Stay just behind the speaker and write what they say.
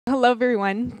Hello,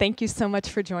 everyone. Thank you so much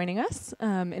for joining us,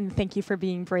 and thank you for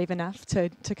being brave enough to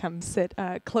come sit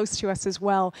close to us as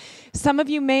well. Some of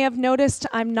you may have noticed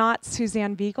I'm not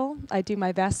Suzanne Beagle. I do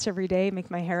my best every day,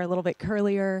 make my hair a little bit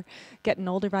curlier, getting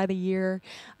older by the year.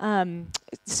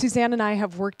 Suzanne and I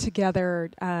have worked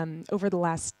together over the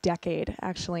last decade,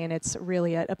 actually, and it's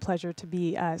really a pleasure to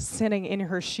be sitting in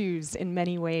her shoes in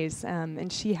many ways.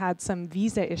 And she had some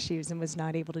visa issues and was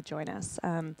not able to join us.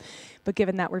 But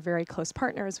given that we're very close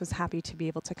partners, was happy to be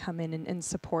able to come in and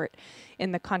support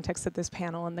in the context of this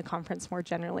panel and the conference more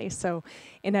generally. So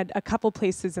in a couple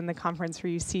places in the conference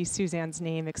where you see Suzanne's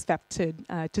name, expect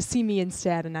to see me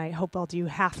instead, and I hope I'll do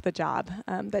half the job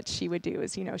that she would do.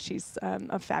 As you know, she's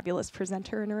a fabulous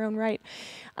presenter in her own right.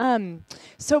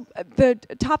 So the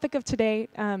topic of today,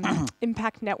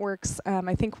 impact networks,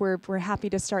 I think we're happy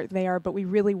to start there, but we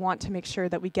really want to make sure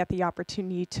that we get the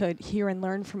opportunity to hear and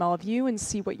learn from all of you and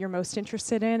see what you're most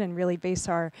interested in, and really base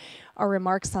our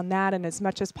remarks on that, and as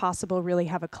much as possible really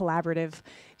have a collaborative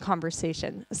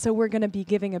conversation. So we're going to be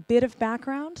giving a bit of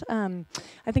background.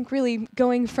 I think really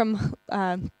going from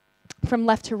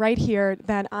left to right here,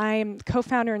 that I'm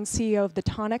co-founder and CEO of the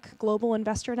Tonic Global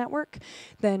Investor Network,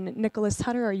 then Nicholas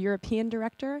Hutter, our European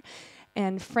director,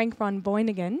 and Frank von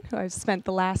Boinigen, who I've spent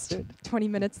the last 20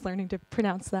 minutes learning to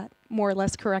pronounce that more or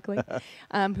less correctly,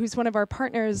 who's one of our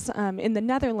partners in the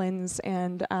Netherlands,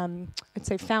 and I'd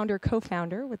say founder,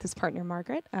 co-founder with his partner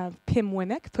Margaret, Pim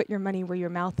Wimmick, Put Your Money Where Your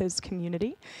Mouth Is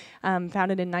community,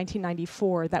 founded in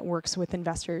 1994, that works with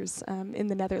investors in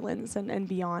the Netherlands and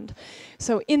beyond.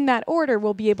 So in that order,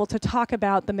 we'll be able to talk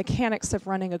about the mechanics of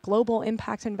running a global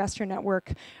impact investor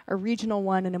network, a regional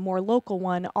one, and a more local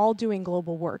one, all doing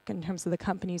global work in terms of the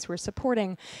companies we're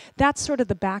supporting. That's sort of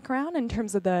the background in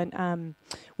terms of the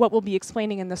what we'll be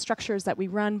explaining in the structures that we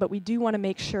run, but we do want to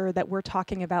make sure that we're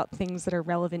talking about things that are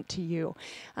relevant to you.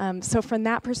 So from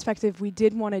that perspective, we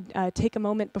did want to take a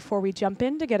moment before we jump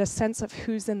in to get a sense of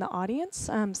who's in the audience.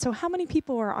 So how many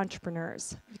people are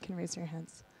entrepreneurs? You can raise your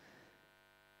hands.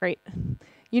 Great.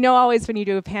 You know, always when you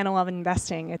do a panel of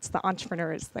investing, it's the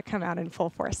entrepreneurs that come out in full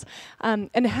force.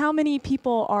 And how many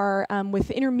people are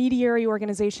with intermediary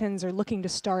organizations or looking to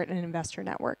start an investor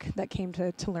network that came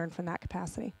to learn from that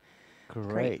capacity?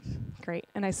 Great. Great.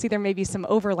 And I see there may be some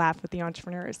overlap with the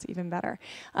entrepreneurs, even better.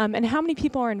 And how many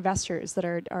people are investors that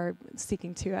are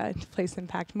seeking to place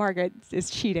impact? Margaret is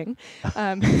cheating.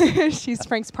 She's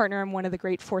Frank's partner and one of the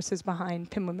great forces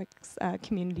behind Pim Wimmick's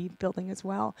community building as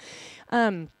well.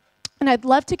 And I'd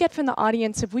love to get from the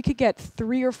audience, if we could get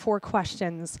 3 or 4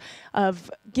 questions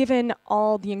of, given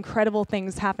all the incredible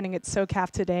things happening at SOCAP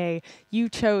today, you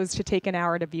chose to take an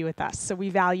hour to be with us. So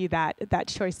we value that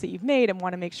choice that you've made and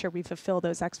want to make sure we fulfill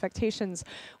those expectations.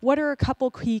 What are a couple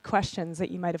key questions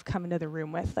that you might have come into the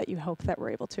room with that you hope that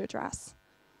we're able to address?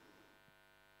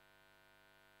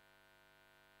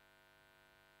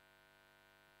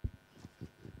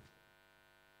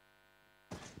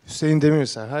 Hüseyin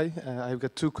Demirse, hi. I've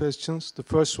got 2 questions. The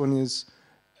first one is,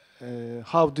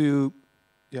 how do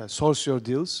you source your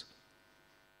deals?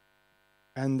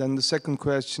 And then the second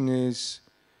question is,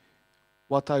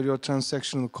 what are your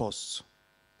transactional costs?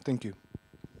 Thank you.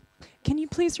 Can you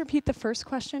please repeat the first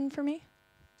question for me?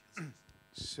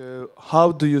 So,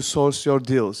 how do you source your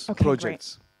deals, okay,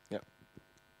 projects? Great.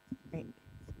 Yeah. Great.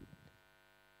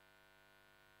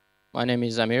 My name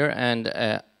is Amir,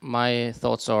 and my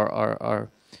thoughts are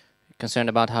concerned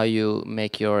about how you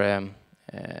make your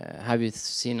have you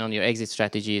seen on your exit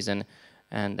strategies and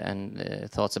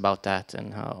thoughts about that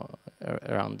and how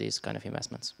around these kind of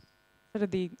investments. Sort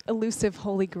of the elusive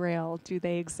holy grail, do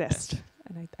they exist? Yes.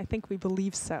 And I think we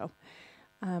believe so.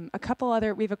 A couple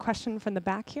other, we have a question from the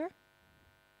back here.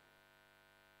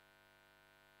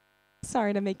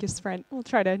 Sorry to make you sprint. We'll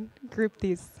try to group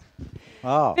these.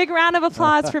 Oh. Big round of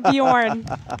applause for Bjorn.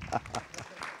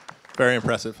 Very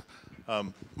impressive.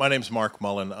 My name's Mark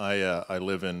Mullen. I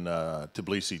live in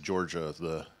Tbilisi, Georgia,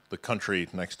 the country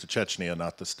next to Chechnya,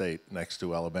 not the state, next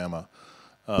to Alabama.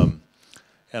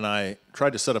 And I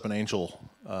tried to set up an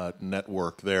angel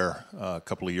network there a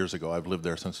couple of years ago. I've lived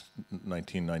there since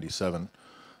 1997.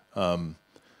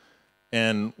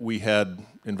 And we had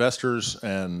investors,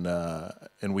 and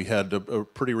we had a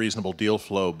pretty reasonable deal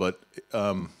flow, but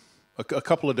a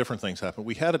couple of different things happened.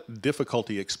 We had a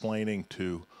difficulty explaining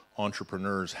to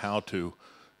entrepreneurs how to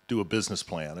do a business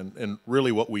plan, and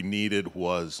really what we needed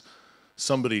was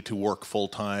somebody to work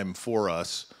full-time for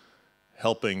us,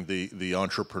 helping the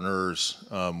entrepreneurs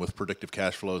with predictive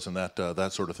cash flows and that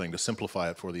sort of thing, to simplify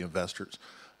it for the investors.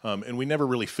 And we never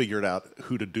really figured out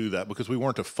who to do that, because we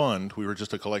weren't a fund, we were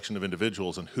just a collection of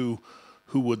individuals, and who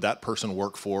would that person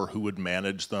work for, who would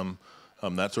manage them,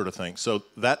 that sort of thing. So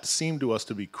that seemed to us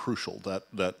to be crucial,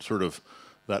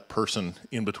 that person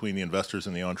in between the investors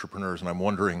and the entrepreneurs. And I'm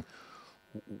wondering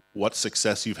what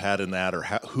success you've had in that, or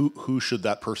who should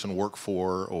that person work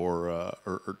for,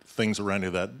 or things around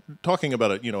that. Talking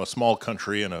about a small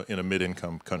country in a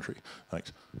mid-income country.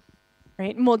 Thanks.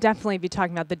 Right, and we'll definitely be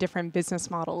talking about the different business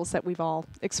models that we've all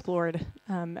explored.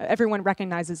 Everyone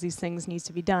recognizes these things needs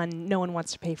to be done. No one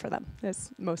wants to pay for them, as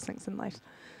most things in life.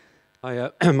 Hi,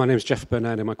 my name is Jeff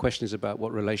Bernard, and my question is about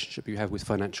what relationship you have with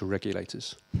financial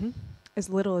regulators. Mm-hmm. As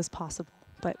little as possible,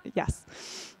 but yes.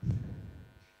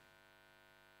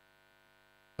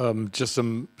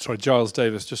 Giles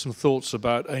Davis, just some thoughts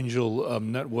about angel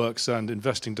networks and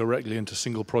investing directly into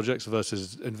single projects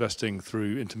versus investing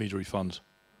through intermediary funds.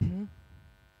 Mm-hmm.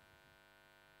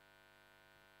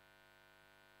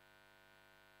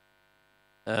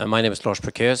 My name is Lars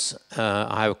Prekeus.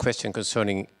 I have a question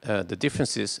concerning the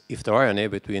differences, if there are any,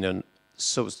 between a,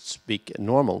 so to speak,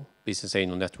 normal business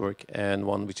angel network and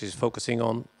one which is focusing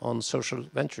on social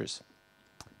ventures.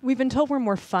 We've been told we're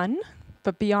more fun,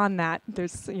 but beyond that,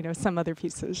 there's some other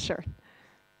pieces, sure.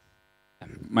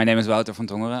 My name is Wouter van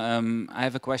Tongeren. I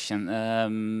have a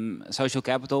question. Social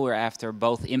capital, we're after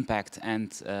both impact and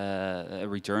a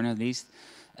return at least.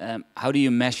 How do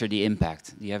you measure the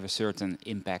impact? Do you have a certain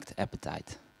impact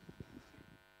appetite?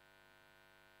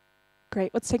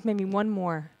 Great, let's take maybe one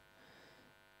more.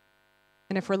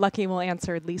 And if we're lucky, we'll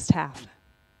answer at least half.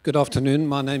 Good afternoon,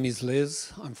 my name is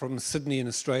Les. I'm from Sydney in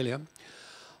Australia.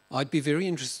 I'd be very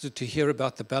interested to hear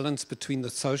about the balance between the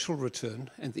social return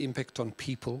and the impact on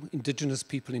people, Indigenous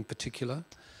people in particular,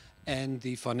 and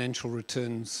the financial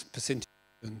returns, percentage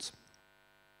returns.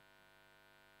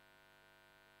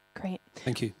 Great.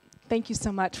 Thank you. Thank you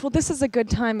so much. Well, this is a good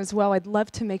time as well. I'd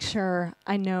love to make sure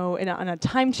I know, on a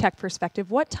time check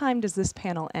perspective, what time does this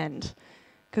panel end?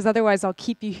 Because otherwise I'll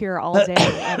keep you here all day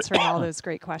answering all those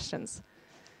great questions.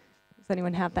 Does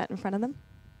anyone have that in front of them?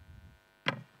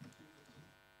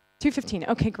 2:15,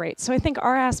 okay, great. So I think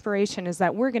our aspiration is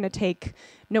that we're going to take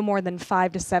no more than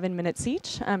 5 to 7 minutes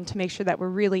each to make sure that we're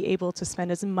really able to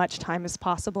spend as much time as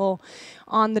possible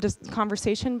on the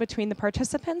conversation between the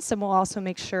participants, and we'll also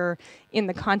make sure in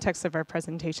the context of our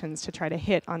presentations to try to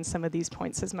hit on some of these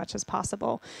points as much as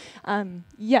possible.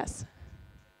 Yes.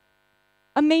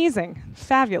 Amazing,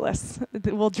 fabulous.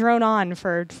 We'll drone on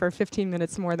for 15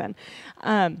 minutes more then.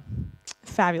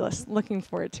 Fabulous, looking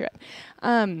forward to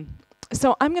it.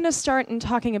 So I'm going to start in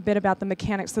talking a bit about the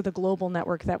mechanics of the global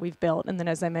network that we've built, and then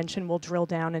as I mentioned, we'll drill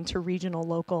down into regional,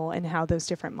 local, and how those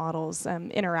different models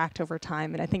interact over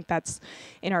time. And I think that's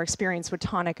in our experience with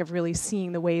Tonic of really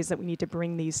seeing the ways that we need to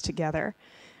bring these together.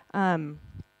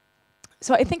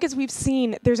 So I think as we've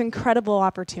seen, there's incredible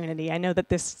opportunity. I know that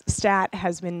this stat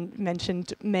has been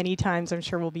mentioned many times. I'm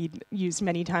sure will be used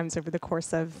many times over the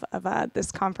course of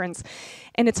this conference.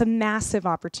 And it's a massive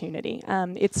opportunity.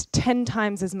 It's 10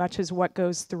 times as much as what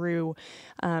goes through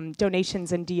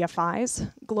donations and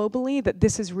DFIs globally, that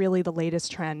this is really the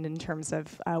latest trend in terms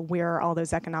of where all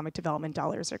those economic development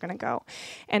dollars are going to go.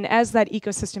 And as that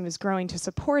ecosystem is growing to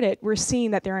support it, we're seeing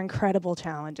that there are incredible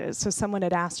challenges. So someone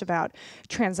had asked about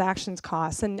transactions costs,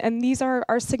 and these are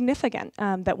significant,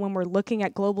 that when we're looking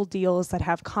at global deals that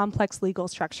have complex legal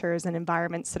structures and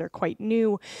environments that are quite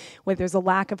new, where there's a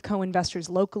lack of co-investors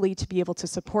locally to be able to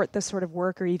support this sort of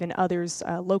work, or even others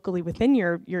locally within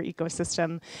your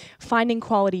ecosystem, finding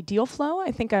quality deal flow. I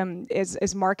think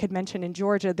as Mark had mentioned in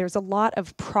Georgia, there's a lot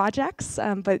of projects,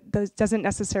 but that doesn't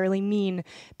necessarily mean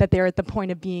that they're at the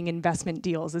point of being investment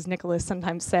deals, as Nicholas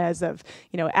sometimes says, of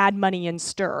add money and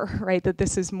stir, right? That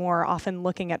this is more often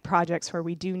looking at projects where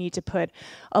we do need to put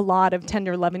a lot of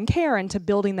tender love and care into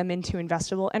building them into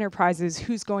investable enterprises.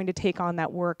 Who's going to take on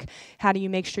that work? How do you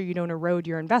make sure you don't erode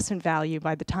your investment value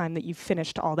by the time that you've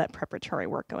finished all that preparatory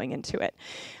work going into it?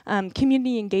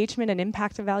 Community engagement and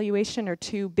impact evaluation are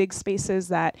two big spaces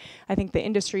that I think the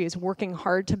industry is working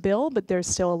hard to build, but there's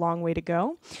still a long way to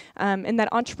go. And that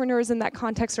entrepreneurs in that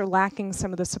context are lacking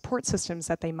some of the support systems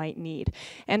that they might need.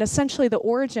 And essentially the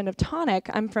origin of Tonic,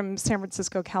 I'm from San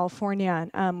Francisco, California,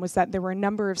 was that there were a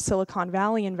number of Silicon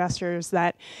Valley investors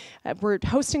that were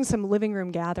hosting some living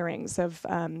room gatherings of,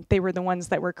 they were the ones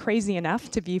that were crazy enough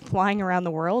to be flying around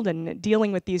the world and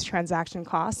dealing with these transaction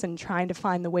costs and trying to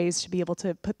find the ways to be able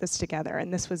to put this together.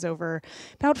 And this was over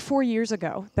about 4 years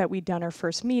ago that we'd done our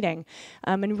first meeting,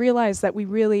 and realized that we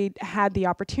really had the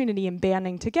opportunity in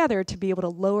banding together to be able to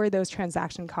lower those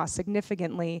transaction costs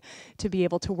significantly, to be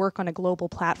able to work on a global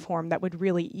platform that would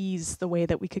really ease the way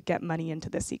that we could get money into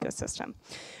this ecosystem.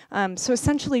 So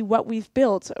essentially what we've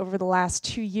built over the last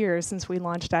 2 years since we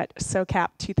launched at SOCAP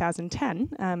 2010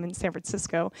 in San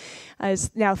Francisco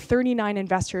is now 39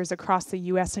 investors across the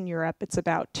US and Europe. It's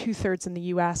about 2/3 in the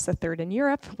US, 1/3 in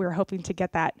Europe. We're hoping to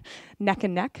get that neck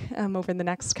and neck over the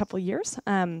next couple of years.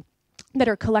 That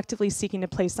are collectively seeking to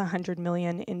place 100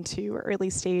 million into early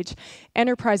stage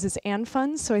enterprises and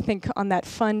funds. So I think on that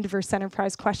fund versus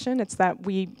enterprise question, it's that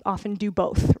we often do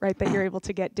both, right? That you're able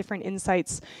to get different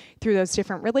insights through those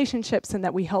different relationships and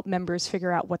that we help members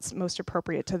figure out what's most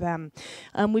appropriate to them.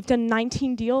 We've done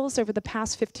 19 deals over the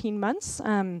past 15 months.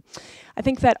 I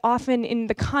think that often in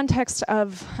the context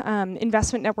of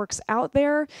investment networks out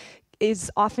there,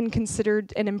 is often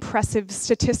considered an impressive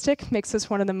statistic, makes us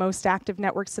one of the most active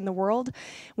networks in the world.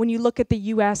 When you look at the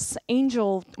US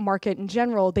angel market in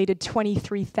general, they did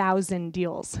 23,000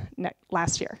 deals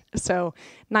last year. So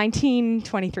 19,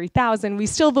 23,000, we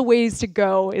still have a ways to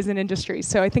go as an industry.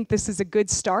 So I think this is a good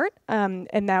start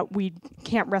and that we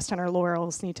can't rest on our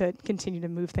laurels, need to continue to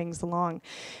move things along.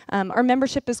 Our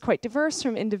membership is quite diverse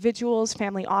from individuals,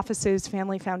 family offices,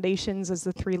 family foundations as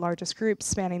the 3 largest groups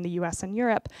spanning the US and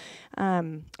Europe.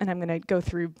 And I'm going to go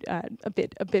through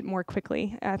a bit more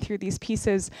quickly through these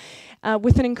pieces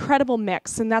with an incredible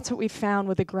mix. And that's what we've found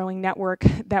with a growing network,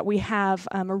 that we have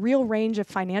a real range of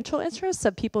financial interests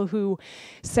of people who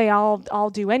say, I'll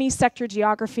do any sector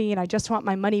geography and I just want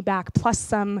my money back plus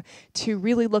some, to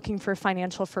really looking for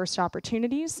financial first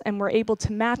opportunities. And we're able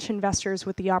to match investors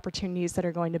with the opportunities that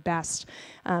are going to best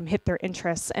hit their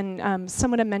interests. And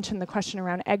someone had mentioned the question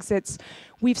around exits.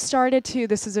 We've started to,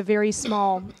 this is a very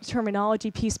small terminology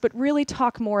piece, but really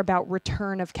talk more about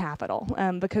return of capital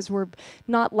because we're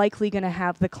not likely going to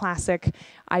have the classic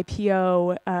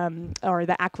IPO or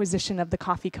the acquisition of the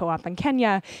coffee co-op in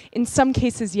Kenya. In some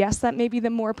cases, yes, that may be the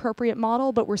more appropriate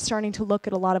model, but we're starting to look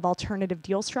at a lot of alternative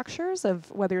deal structures of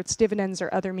whether it's dividends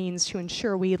or other means to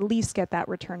ensure we at least get that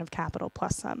return of capital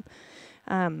plus some.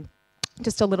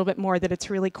 Just a little bit more that it's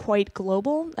really quite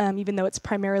global, even though it's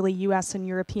primarily US and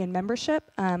European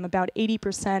membership. About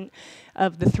 80%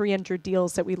 of the 300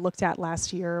 deals that we looked at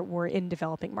last year were in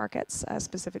developing markets,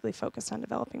 specifically focused on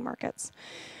developing markets.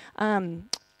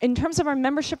 In terms of our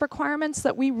membership requirements,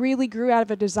 that we really grew out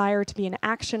of a desire to be an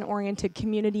action-oriented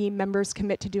community. Members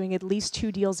commit to doing at least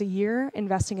 2 deals a year,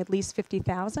 investing at least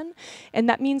 50,000. And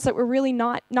that means that we're really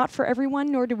not for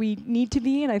everyone, nor do we need to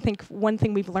be. And I think one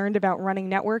thing we've learned about running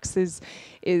networks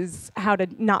is how to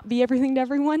not be everything to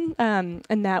everyone.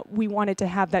 And that we wanted to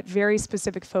have that very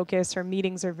specific focus. Our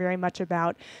meetings are very much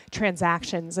about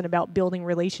transactions and about building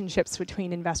relationships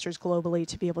between investors globally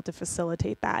to be able to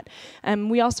facilitate that.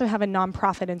 We also have a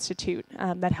nonprofit institute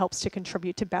that helps to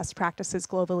contribute to best practices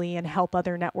globally and help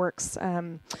other networks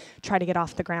try to get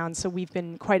off the ground. So we've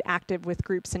been quite active with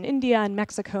groups in India and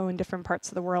Mexico and different parts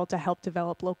of the world to help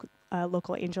develop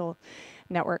local angel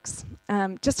networks.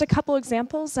 Just a couple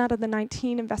examples out of the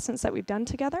 19 investments that we've done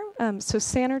together. So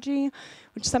Sanergy,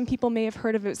 which some people may have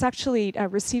heard of, it's actually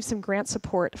received some grant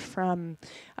support from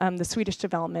the Swedish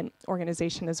Development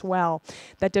Organization as well,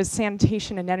 that does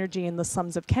sanitation and energy in the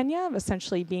slums of Kenya,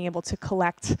 essentially being able to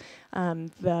collect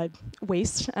the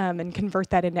waste and convert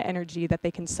that into energy that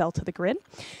they can sell to the grid.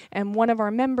 And one of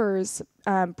our members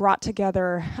brought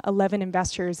together 11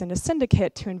 investors in a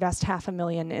syndicate to invest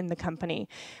 $500,000 in the company.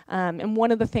 And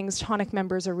one of the things Tonic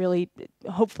members are really,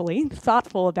 hopefully,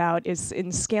 thoughtful about is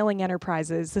in scaling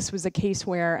enterprises. This was a case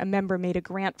where a member made a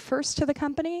grant first to the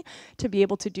company to be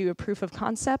able to do a proof of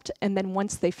concept, and then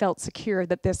once they felt secure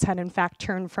that this had in fact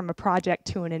turned from a project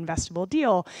to an investable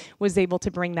deal, was able to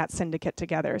bring that syndicate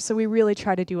together. So we really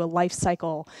try to do a life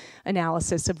cycle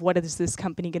analysis of what is this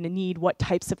company going to need, what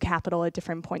types of capital at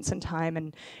different points in time,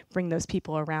 and bring those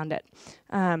people around it.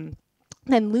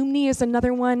 Then Lumni is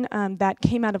another one that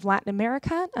came out of Latin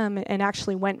America and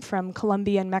actually went from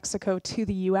Colombia and Mexico to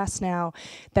the US now,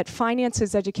 that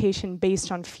finances education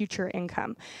based on future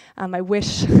income. I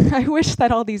wish that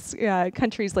all these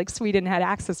countries like Sweden had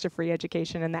access to free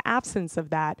education. In the absence of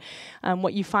that,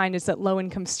 what you find is that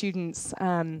low-income students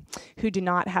who do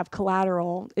not have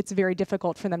collateral, it's very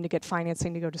difficult for them to get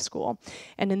financing to go to school.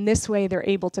 And in this way, they're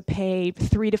able to pay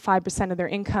 3 to 5% of their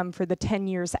income for the 10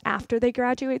 years after they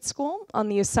graduate school, on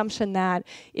the assumption that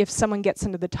if someone gets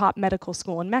into the top medical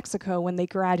school in Mexico, when they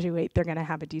graduate, they're going to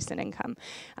have a decent income.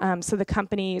 So the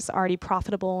company is already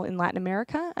profitable in Latin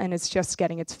America, and it's just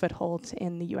getting its foothold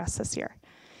in the US this year.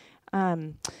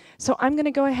 So I'm going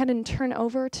to go ahead and turn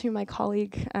over to my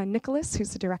colleague, Nicholas,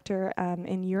 who's the director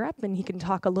in Europe, and he can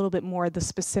talk a little bit more the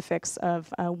specifics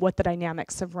of what the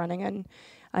dynamics of running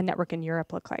a network in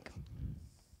Europe look like.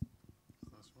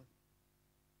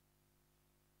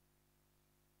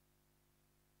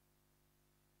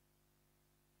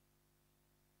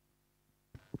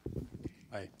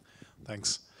 Hi,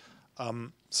 thanks.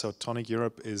 So Tonic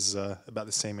Europe is about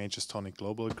the same age as Tonic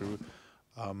Global. It grew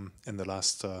in the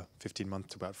last 15 months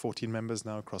to about 14 members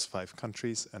now across 5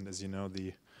 countries. And as you know,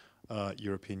 the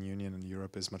European Union and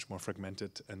Europe is much more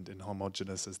fragmented and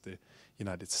inhomogeneous as the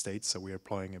United States. So we are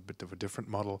employing a bit of a different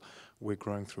model. We're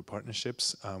growing through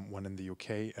partnerships, one in the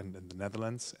UK and in the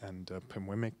Netherlands. And Pim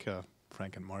Wimmick,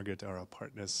 Frank and Margaret are our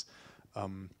partners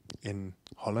in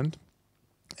Holland.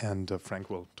 And Frank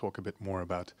will talk a bit more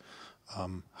about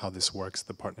how this works,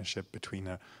 the partnership between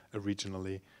a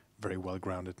regionally very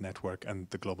well-grounded network and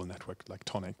the global network like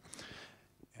Tonic.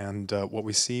 And what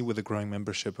we see with the growing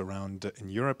membership around in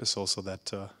Europe is also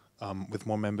that with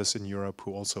more members in Europe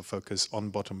who also focus on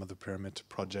bottom-of-the-pyramid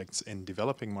projects in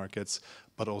developing markets,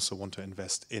 but also want to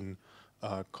invest in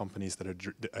companies that are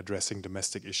addressing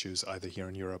domestic issues either here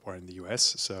in Europe or in the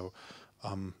US. So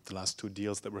the last 2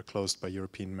 deals that were closed by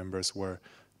European members were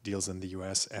deals in the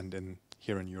US and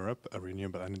here in Europe, a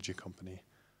renewable energy company,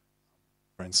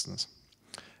 for instance.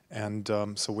 And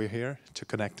so we're here to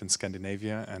connect in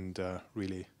Scandinavia and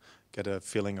really get a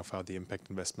feeling of how the impact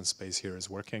investment space here is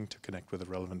working, to connect with the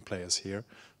relevant players here.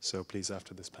 So please,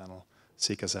 after this panel,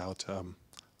 seek us out.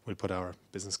 We'll put our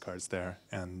business cards there,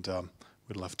 and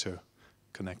we'd love to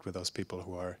connect with those people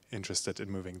who are interested in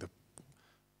moving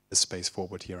the space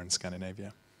forward here in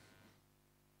Scandinavia.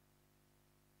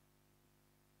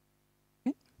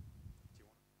 Okay.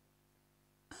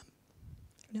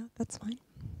 No, that's fine.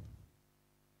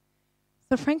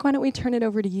 So Frank, why don't we turn it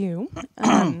over to you?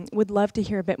 Would love to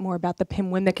hear a bit more about the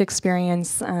Pim Wimmick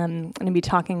experience. I'm going to be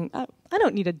talking, I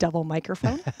don't need a double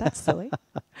microphone, that's silly.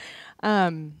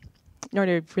 Nor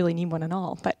do I really need one at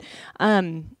all, but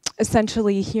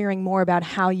essentially hearing more about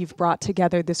how you've brought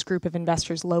together this group of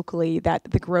investors locally, that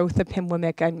the growth of Pim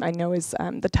Wimmick I know is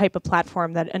the type of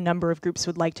platform that a number of groups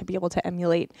would like to be able to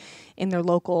emulate in their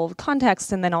local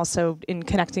context, and then also in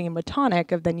connecting in with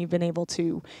Tonic, then you've been able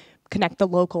to connect the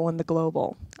local and the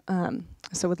global.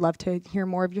 So would love to hear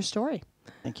more of your story.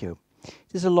 Thank you.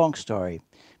 It is a long story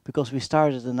because we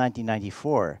started in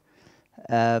 1994.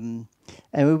 And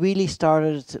we really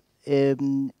started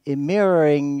in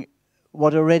mirroring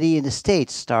what already in the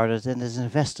States started in this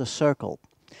Investor Circle.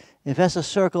 Investor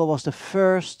Circle was the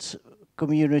first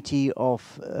community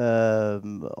of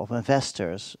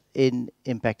investors in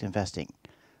impact investing.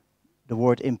 The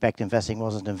word impact investing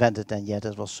wasn't invented then yet,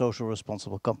 it was social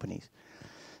responsible companies.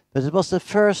 But it was the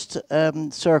first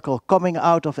circle coming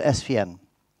out of SVN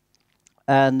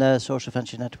and Social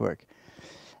Venture Network.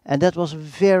 And that was a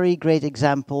very great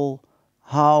example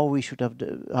how we should have,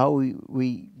 how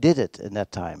we did it in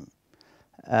that time.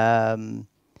 It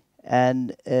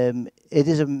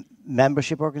is a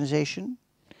membership organization.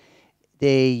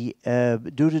 They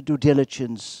do the due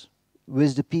diligence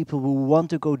with the people who want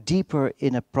to go deeper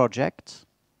in a project.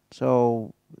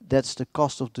 So that's the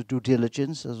cost of the due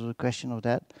diligence, there's a question of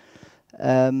that.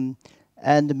 And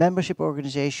the membership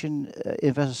organization,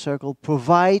 Investor Circle,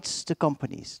 provides the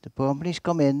companies. The companies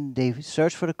come in, they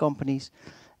search for the companies,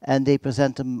 and they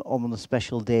present them on a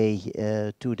special day,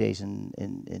 2 days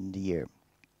in the year.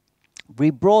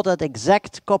 We brought that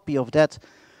exact copy of that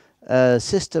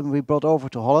system, we brought over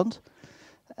to Holland.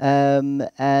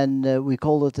 We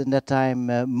called it in that time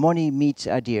Money Meets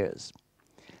Ideas.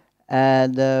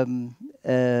 And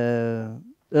that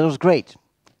was great.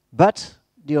 But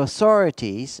the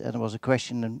authorities, and there was a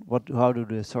question, how do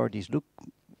the authorities look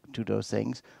to those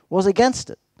things, was against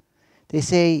it. They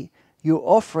say, you're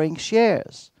offering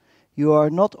shares. You are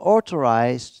not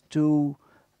authorized to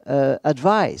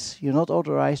advise. You're not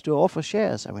authorized to offer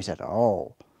shares. And we said,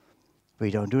 oh,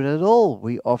 we don't do that at all.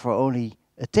 We offer only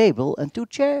a table and 2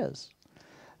 chairs.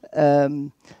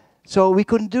 So we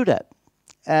couldn't do that.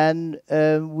 And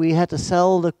we had to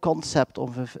sell the concept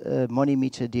of Money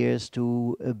Meets Ideas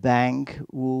to a bank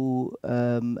who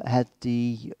had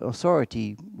the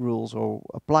authority rules or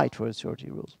applied for authority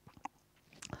rules.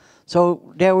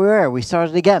 So there we were, we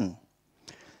started again.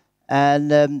 And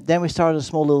then we started a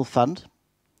small little fund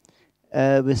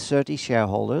with 30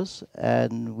 shareholders,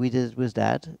 and we did it with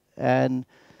that.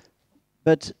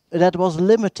 But that was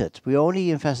limited. We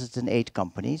only invested in 8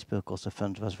 companies because the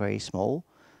fund was very small.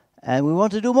 And we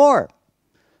want to do more.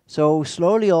 So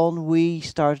slowly on, we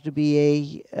started to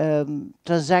be a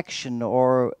transaction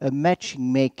or a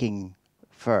matching-making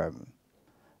firm.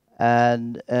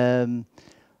 And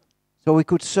so we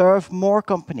could serve more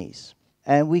companies.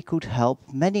 And we could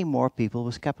help many more people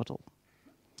with capital.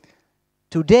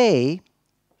 Today,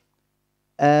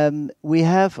 we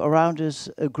have around us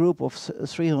a group of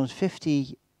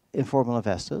 350 informal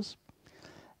investors.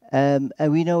 And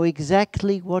we know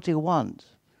exactly what they want.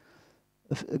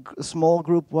 a small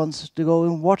group wants to go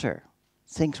in water,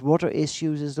 thinks water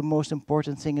issues is the most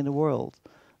important thing in the world.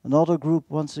 Another group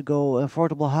wants to go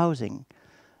affordable housing,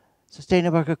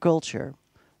 sustainable agriculture,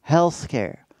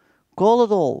 healthcare. Call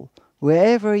it all.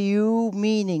 Wherever your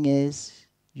meaning is,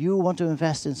 you want to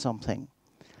invest in something.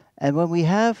 And when we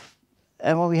have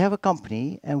a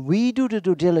company and we do the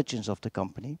due diligence of the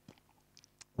company,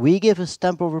 we give a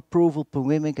stamp of approval,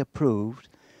 PWIMIC approved,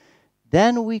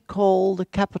 then we call the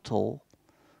capital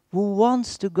who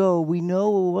wants to go, we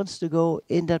know who wants to go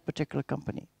in that particular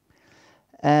company.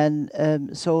 And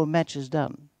so a match is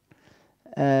done.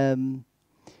 And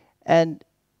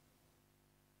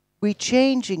we're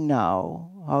changing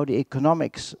now how the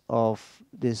economics of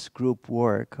this group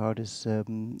work, how this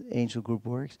angel group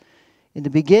works. In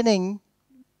the beginning,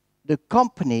 the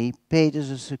company paid us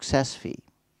a success fee.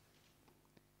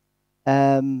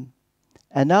 And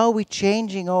now we're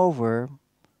changing over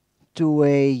to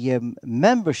a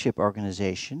membership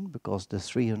organization, because the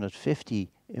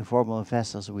 350 informal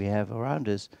investors we have around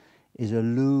us is a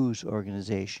loose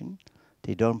organization.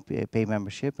 They don't pay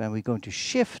membership, and we're going to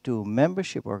shift to a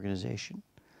membership organization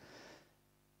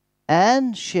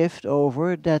and shift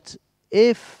over that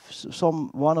if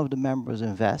one of the members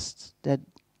invests, that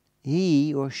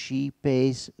he or she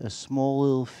pays a small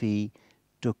little fee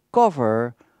to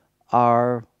cover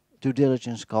our due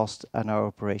diligence cost and our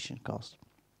operation cost.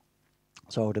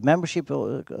 So the membership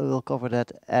will cover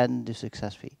that and the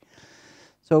success fee.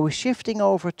 So we're shifting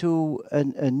over to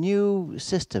a new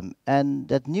system, and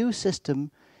that new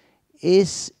system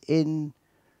is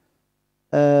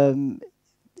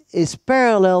is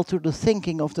parallel to the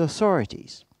thinking of the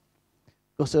authorities,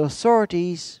 because the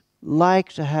authorities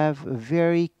like to have a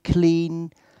very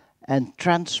clean and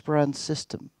transparent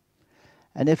system.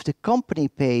 And if the company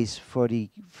pays for the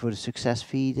success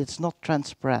fee, it's not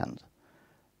transparent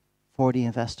for the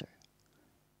investor.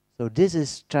 So this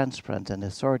is transparent, and the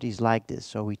authorities like this.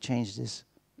 So we change this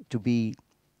to be,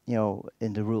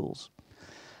 in the rules.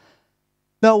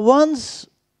 Now, once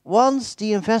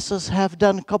the investors have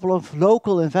done a couple of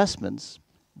local investments,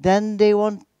 then they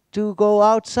want to go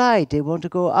outside. They want to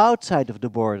go outside of the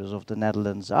borders of the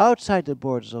Netherlands, outside the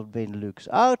borders of Benelux,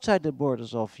 outside the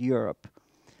borders of Europe.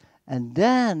 And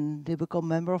then they become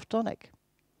member of Tonic.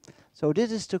 So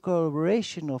this is the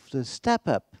collaboration of the step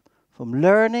up from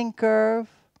learning curve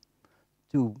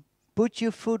to put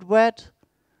your foot wet,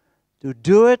 to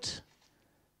do it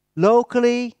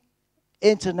locally,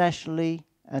 internationally,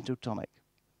 and to Tonic.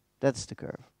 That's the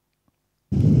curve.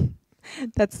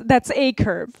 That's a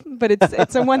curve, but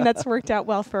it's a one that's worked out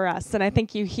well for us. And I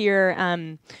think you hear,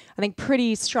 I think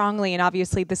pretty strongly, and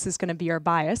obviously this is going to be our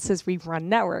bias as we run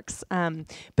networks,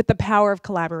 but the power of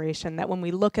collaboration, that when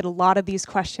we look at a lot of these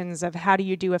questions of how do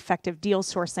you do effective deal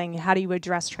sourcing, how do you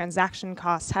address transaction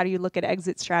costs, how do you look at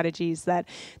exit strategies, that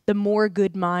the more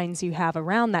good minds you have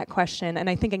around that question, and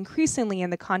I think increasingly in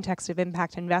the context of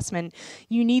impact investment,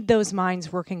 you need those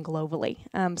minds working globally.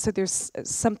 So there's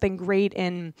something great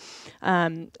in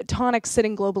Tonic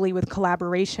sitting globally with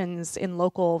collaborations in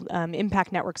local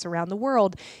impact networks around the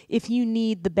world. If you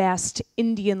need the best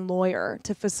Indian lawyer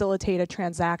to facilitate a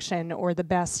transaction, or the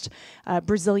best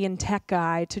Brazilian tech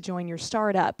guy to join your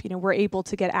startup, we're able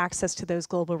to get access to those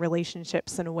global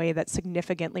relationships in a way that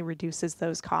significantly reduces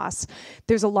those costs.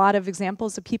 There's a lot of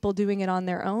examples of people doing it on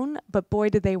their own, but boy,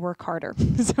 did they work harder.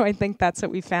 So I think that's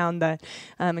what we found, the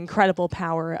incredible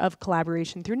power of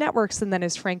collaboration through networks. And then,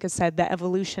 as Frank has said, the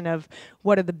evolution of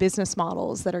what are the business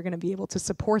models that are going to be able to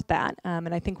support that.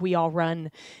 And I think we all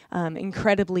run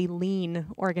incredibly lean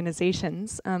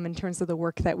organizations in terms of the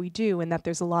work that we do, and that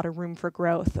there's a lot of room for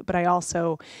growth. But I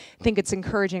also think it's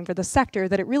encouraging for the sector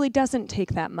that it really doesn't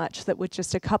take that much, that with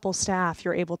just a couple staff,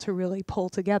 you're able to really pull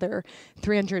together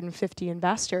 350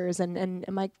 investors. And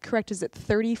am I correct, is it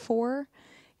 34?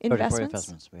 34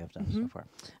 investments we have done so far.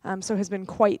 So has been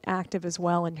quite active as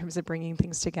well in terms of bringing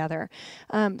things together.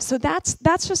 So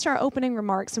that's just our opening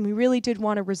remarks, and we really did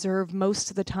want to reserve most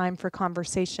of the time for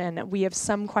conversation. We have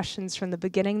some questions from the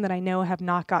beginning that I know have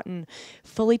not gotten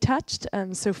fully touched,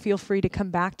 so feel free to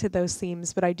come back to those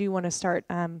themes, but I do want to start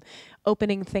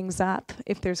opening things up.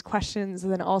 If there's questions,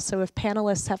 and then also if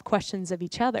panelists have questions of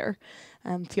each other,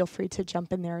 feel free to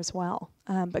jump in there as well.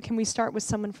 But can we start with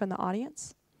someone from the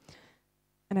audience?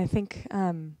 And I think,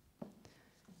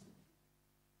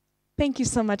 thank you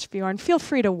so much, Bjorn. Feel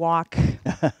free to walk.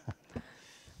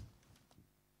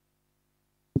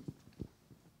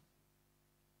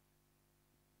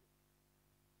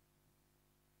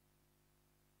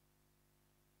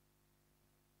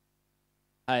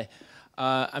 Hi,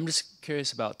 I'm just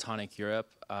curious about Tonic Europe.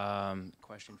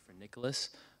 Question for Nicholas.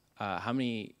 how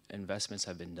many investments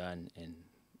have been done in,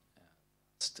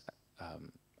 I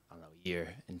don't know, a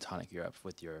year in Tonic Europe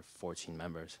with your 14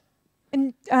 members?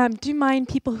 And do you mind,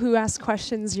 people who ask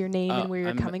questions, your name and where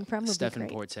you're coming from? I'm Stefan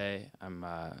Porte. I'm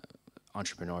an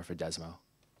entrepreneur for Desmo.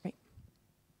 Great.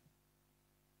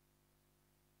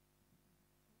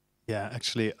 Yeah,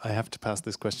 actually, I have to pass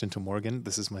this question to Morgan.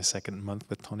 This is my second month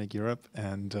with Tonic Europe,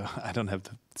 and I don't have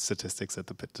the statistics at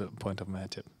the point of my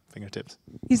fingertips.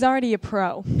 He's already a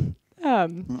pro.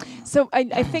 So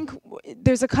I think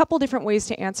there's a couple different ways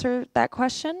to answer that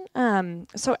question.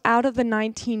 So out of the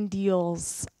 19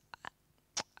 deals,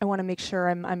 I want to make sure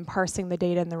I'm parsing the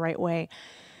data in the right way.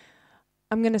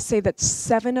 I'm going to say that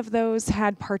 7 of those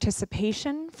had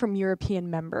participation from European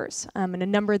members. And a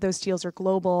number of those deals are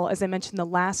global. As I mentioned, the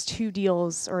last 2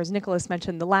 deals, or as Nicholas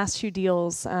mentioned, the last 2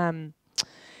 deals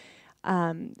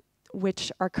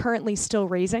which are currently still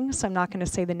raising, so I'm not going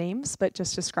to say the names, but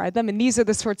just describe them. And these are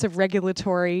the sorts of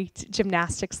regulatory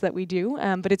gymnastics that we do.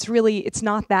 But it's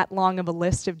not that long of a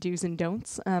list of do's and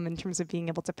don'ts in terms of being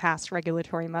able to pass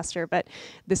regulatory muster, but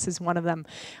this is one of them.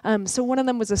 So one of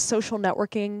them was a social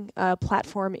networking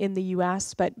platform in the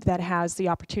US, but that has the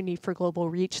opportunity for global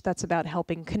reach. That's about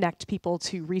helping connect people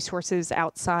to resources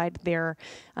outside their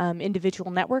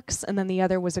individual networks. And then the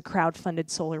other was a crowd-funded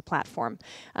solar platform.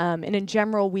 And in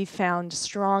general, we've found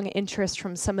strong interest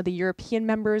from some of the European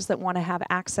members that want to have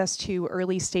access to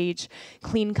early stage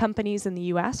clean companies in the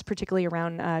US, particularly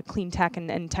around clean tech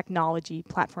and technology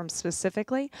platforms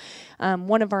specifically.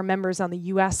 One of our members on the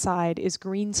US side is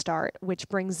Green Start, which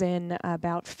brings in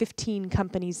about 15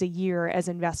 companies a year as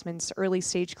investments, early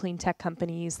stage clean tech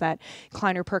companies that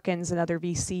Kleiner Perkins and other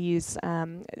VCs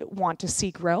want to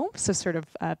see grow, so sort of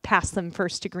pass them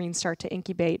first to Green Start to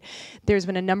incubate. There's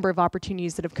been a number of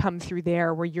opportunities that have come through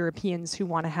there where Europeans who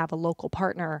want to have a local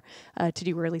partner to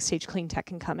do early stage clean tech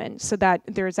can come in. So that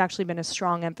there's actually been a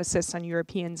strong emphasis on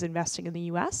Europeans investing in the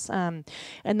US. And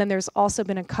then there's also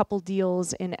been a couple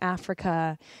deals in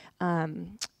Africa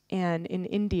and in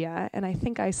India. And I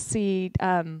think I see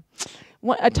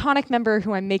a Tonic member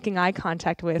who I'm making eye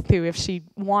contact with, who if she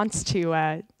wants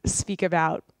to speak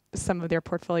about some of their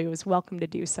portfolio is welcome to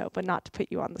do so, but not to put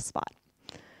you on the spot.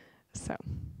 So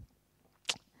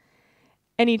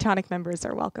any Tonic members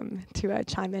are welcome to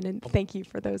chime in, and thank you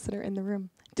for those that are in the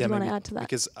room. Did you want to add to that?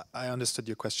 Because I understood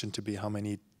your question to be how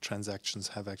many transactions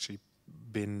have actually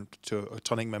been to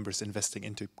Tonic members investing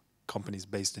into companies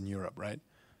based in Europe, right?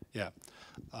 Yeah.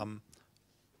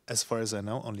 As far as I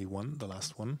know, only one, the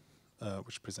last one,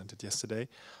 which presented yesterday.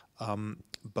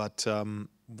 But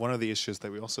one of the issues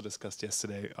that we also discussed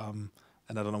yesterday,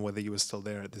 and I don't know whether you were still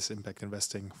there at this Impact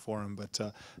Investing Forum, but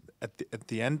at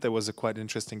the end there was a quite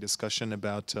interesting discussion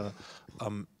about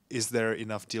is there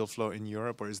enough deal flow in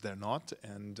Europe or is there not?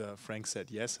 And Frank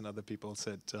said yes, and other people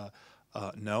said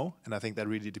no. And I think that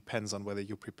really depends on whether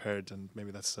you're prepared, and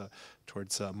maybe that's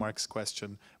towards Mark's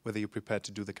question, whether you're prepared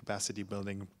to do the capacity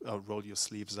building, roll your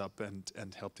sleeves up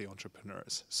and help the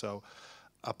entrepreneurs. So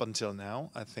up until now,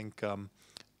 I think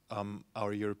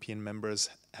our European members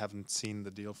haven't seen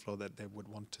the deal flow that they would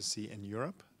want to see in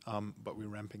Europe, but we're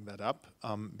ramping that up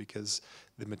because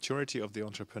the maturity of the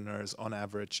entrepreneurs on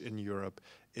average in Europe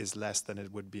is less than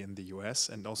it would be in the US.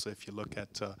 And also if you look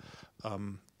at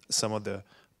some of the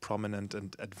prominent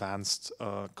and advanced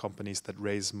companies that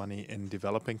raise money in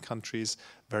developing countries,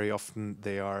 very often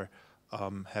they are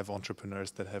have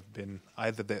entrepreneurs that have been,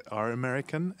 either they are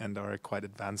American and are quite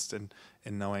advanced in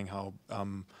knowing how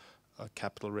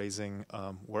capital raising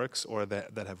works, or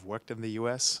that have worked in the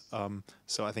US.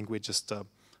 So I think we're just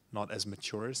not as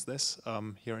mature as this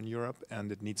here in Europe,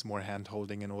 and it needs more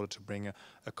hand-holding in order to bring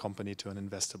a company to an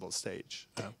investable stage.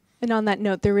 And on that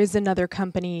note, there is another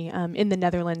company in the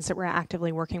Netherlands that we're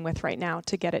actively working with right now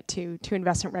to get it to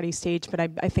investment ready stage, but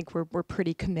I think we're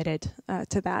pretty committed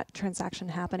to that transaction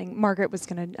happening. Margaret was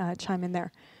going to chime in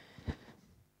there.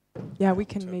 Yeah, we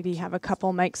can maybe have a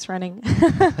couple mics running.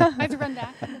 I have to run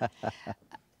back.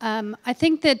 I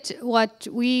think that what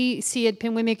we see at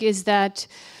Pinwimic is that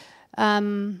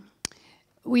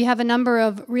we have a number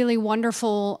of really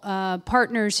wonderful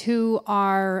partners who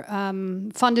are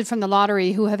funded from the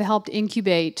lottery, who have helped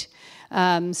incubate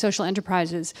social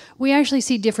enterprises. We actually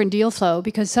see different deal flow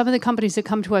because some of the companies that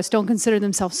come to us don't consider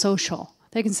themselves social.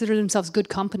 They consider themselves good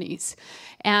companies,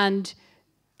 and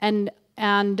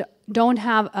don't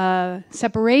have a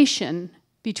separation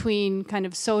between kind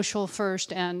of social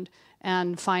first and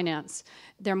finance.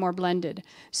 They're more blended.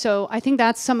 So I think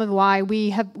that's some of why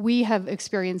we have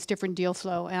experienced different deal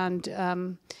flow,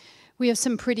 and we have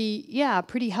some pretty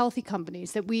healthy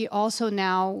companies that we also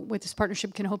now with this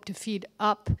partnership can hope to feed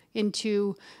up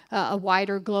into a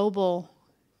wider global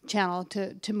channel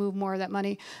to move more of that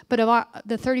money. But of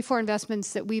the 34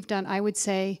 investments that we've done, I would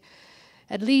say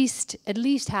at least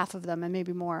half of them, and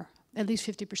maybe more, at least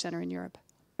 50% are in Europe.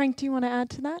 Frank, do you want to add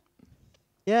to that?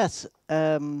 Yes,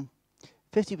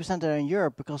 50% are in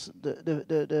Europe because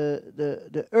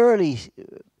the early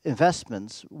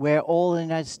investments were all in the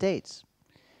United States.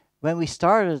 When we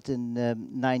started in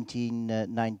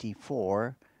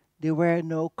 1994, there were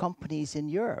no companies in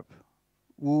Europe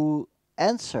who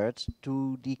answered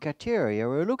to the criteria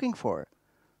we were looking for: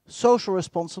 social,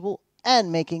 responsible,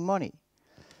 and making money.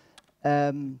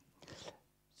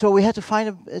 So we had to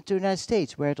find to the United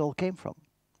States where it all came from.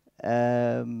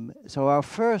 So our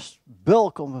first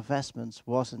bulk of investments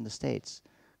was in the States,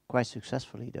 quite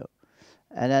successfully though.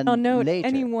 And then I'll note later,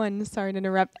 anyone, sorry to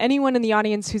interrupt, anyone in the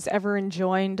audience who's ever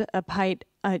enjoyed a pint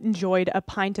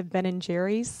of Ben &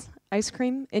 Jerry's ice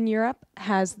cream in Europe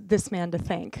has this man to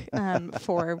thank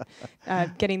for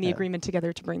getting the agreement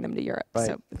together to bring them to Europe. Right,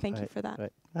 So thank you for that.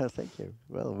 Right. Oh, thank you.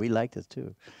 Well, we liked it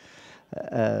too.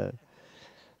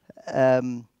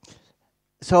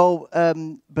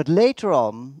 But later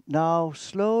on, now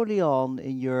slowly on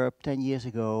in Europe, 10 years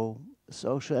ago,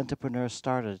 social entrepreneurs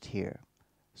started here.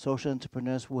 Social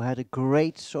entrepreneurs who had a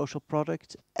great social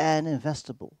product and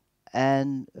investable,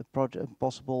 and a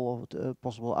possible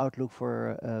outlook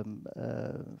for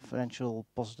financial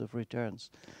positive returns.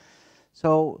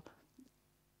 So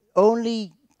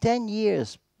only 10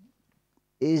 years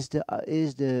is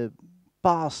the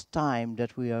past time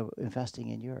that we are investing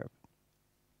in Europe.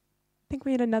 I think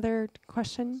we had another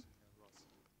question.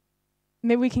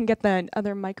 Maybe we can get the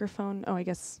other microphone. Oh, I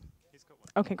guess.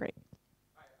 Okay, great.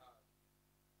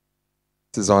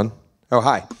 This is on. Oh,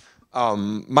 hi.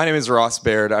 My name is Ross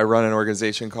Baird. I run an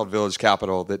organization called Village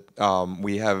Capital that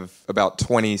we have about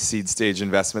 20 seed stage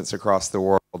investments across the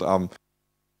world.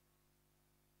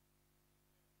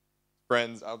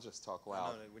 Friends, I'll just talk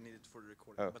loud. No, we need it for the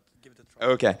recording, but give it a try.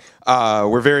 Okay.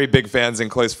 We're very big fans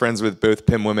and close friends with both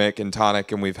Pim Wimmick and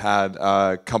Tonic, and we've had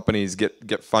companies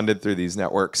get funded through these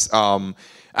networks. I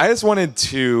just wanted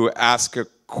to ask a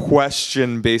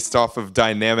question based off of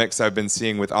dynamics I've been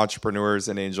seeing with entrepreneurs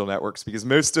and angel networks, because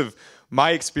most of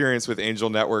my experience with angel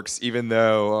networks, even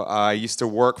though I used to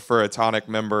work for a Tonic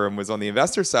member and was on the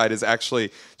investor side, is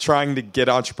actually trying to get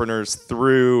entrepreneurs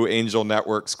through angel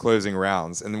networks closing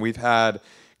rounds. And we've had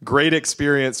great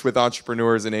experience with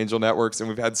entrepreneurs and angel networks, and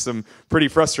we've had some pretty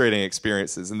frustrating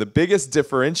experiences. And the biggest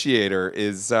differentiator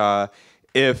is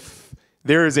if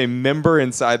there is a member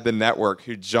inside the network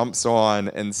who jumps on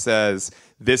and says,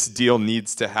 this deal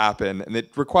needs to happen, and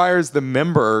it requires the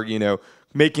member,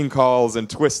 making calls and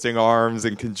twisting arms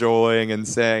and cajoling and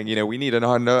saying, we need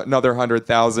another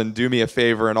 100,000. Do me a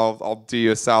favor, and I'll do you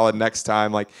a solid next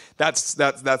time. Like that's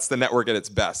the network at its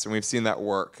best, and we've seen that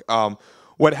work.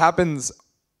 What happens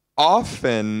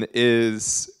often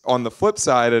is, on the flip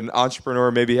side, an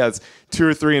entrepreneur maybe has 2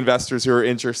 or 3 investors who are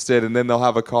interested, and then they'll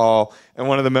have a call, and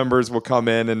one of the members will come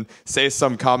in and say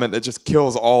some comment that just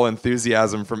kills all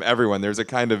enthusiasm from everyone. There's a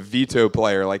kind of veto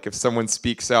player. Like if someone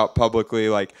speaks out publicly,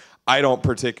 like, I don't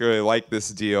particularly like this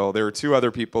deal. There were 2 other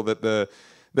people that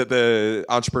the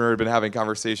entrepreneur had been having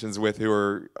conversations with who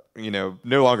are,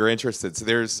 no longer interested. So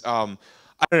there's, I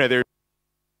don't know,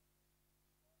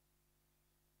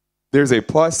 there's a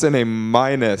plus and a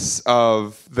minus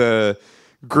of the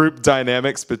group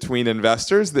dynamics between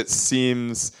investors that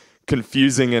seems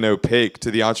confusing and opaque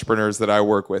to the entrepreneurs that I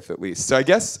work with, at least. So I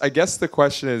guess the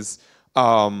question is,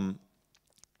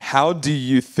 how do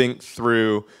you think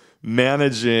through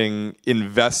managing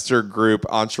investor group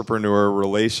entrepreneur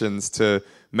relations to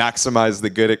maximize the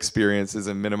good experiences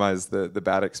and minimize the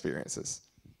bad experiences?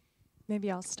 Maybe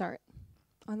I'll start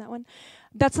on that one.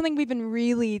 That's something we've been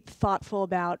really thoughtful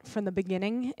about from the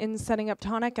beginning in setting up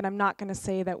Tonic, and I'm not going to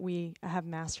say that we have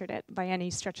mastered it by any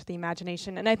stretch of the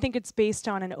imagination. And I think it's based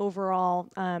on an overall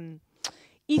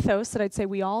ethos that I'd say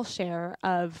we all share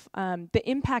of the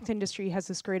impact industry has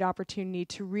this great opportunity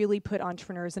to really put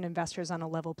entrepreneurs and investors on a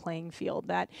level playing field.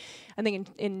 That I think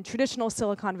in traditional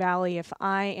Silicon Valley, if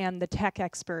I am the tech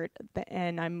expert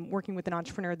and I'm working with an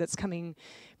entrepreneur that's coming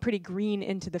pretty green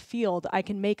into the field, I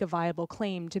can make a viable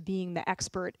claim to being the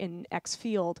expert in X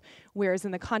field. Whereas in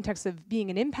the context of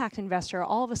being an impact investor,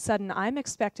 all of a sudden I'm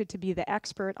expected to be the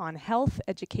expert on health,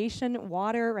 education,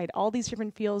 water, right? All these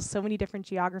different fields, so many different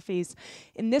geographies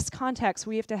in this context,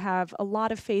 we have to have a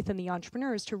lot of faith in the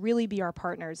entrepreneurs to really be our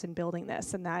partners in building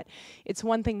this, and that it's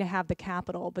one thing to have the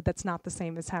capital, but that's not the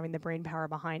same as having the brain power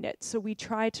behind it. So we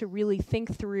try to really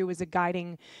think through as a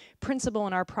guiding principle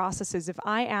in our processes, if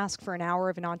I ask for an hour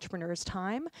of an entrepreneur's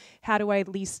time, how do I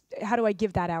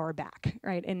give that hour back,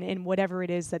 right? In whatever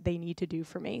it is that they need to do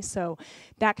for me. So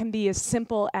that can be as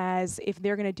simple as, if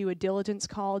they're going to do a diligence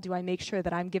call, do I make sure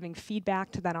that I'm giving feedback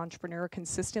to that entrepreneur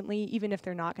consistently, even if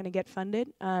they're not going to get funded?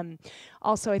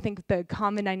 Also, I think the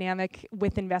common dynamic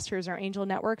with investors or angel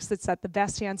networks is that the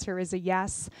best answer is a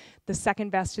yes, the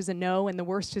second best is a no, and the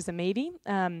worst is a maybe.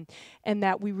 And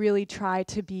that we really try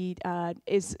to be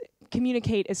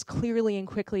communicate as clearly and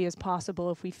quickly as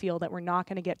possible if we feel that we're not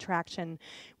going to get traction.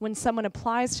 When someone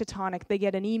applies to Tonic, they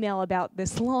get an email about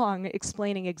this long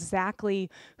explaining exactly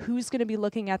who's going to be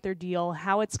looking at their deal,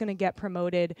 how it's going to get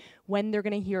promoted, when they're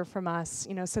going to hear from us,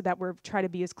 so that we're trying to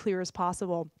be as clear as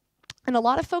possible. And a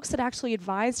lot of folks that actually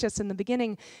advised us in the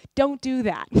beginning don't do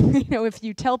that. If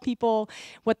you tell people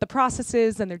what the process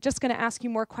is, then they're just going to ask you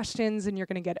more questions, and you're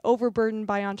going to get overburdened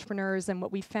by entrepreneurs. And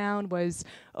what we found was,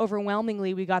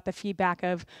 overwhelmingly, we got the feedback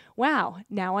of, wow,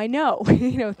 now I know.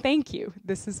 Thank you.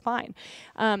 This is fine.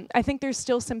 I think there's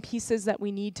still some pieces that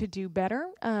we need to do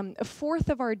better. A fourth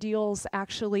of our deals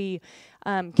actually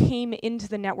came into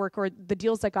the network, or the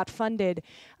deals that got funded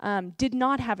did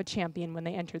not have a champion when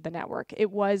they entered the network. It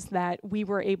was that we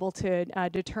were able to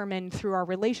determine through our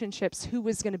relationships who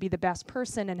was going to be the best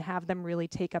person and have them really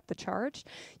take up the charge.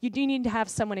 You do need to have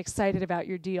someone excited about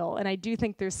your deal, and I do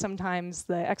think there's sometimes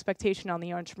the expectation on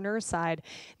the entrepreneur side.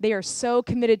 They are so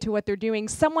committed to what they're doing,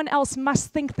 someone else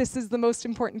must think this is the most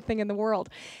important thing in the world,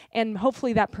 and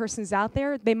hopefully that person's out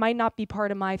there. They might not be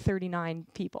part of my 39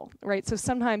 people, right? So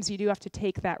sometimes you do have to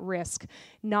take that risk.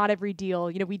 Not every deal,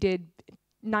 we did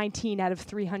 19 out of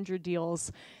 300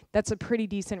 deals. That's a pretty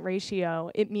decent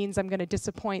ratio. It means I'm going to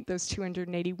disappoint those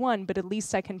 281, but at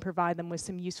least I can provide them with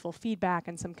some useful feedback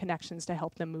and some connections to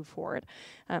help them move forward.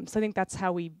 So I think that's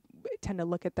how we tend to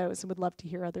look at those, and would love to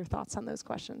hear other thoughts on those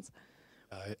questions.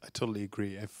 I totally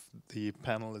agree. If the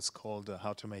panel is called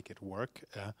How to Make It Work,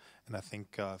 and I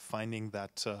think finding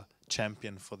that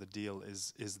champion for the deal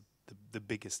is the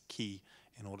biggest key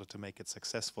in order to make it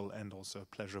successful and also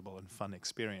a pleasurable and fun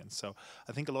experience. So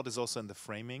I think a lot is also in the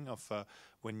framing of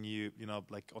when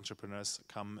like entrepreneurs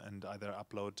come and either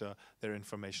upload their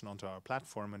information onto our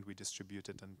platform and we distribute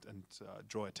it and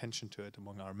draw attention to it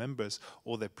among our members,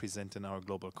 or they present in our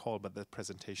global call, but that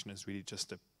presentation is really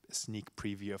just a sneak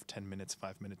preview of 10 minutes,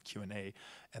 5-minute Q&A,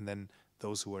 and then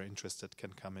those who are interested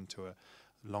can come into a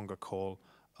longer call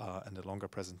and a longer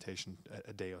presentation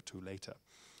a day or two later.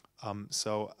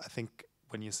 So I think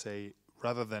when you say,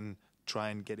 rather than try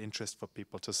and get interest for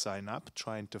people to sign up,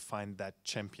 trying to find that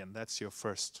champion, that's your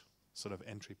first sort of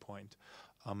entry point.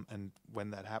 And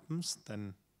when that happens,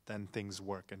 then things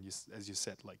work. And as you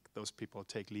said, like, those people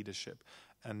take leadership.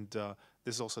 And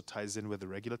this also ties in with the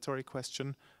regulatory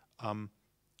question.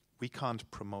 We can't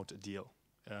promote a deal.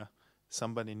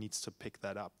 Somebody needs to pick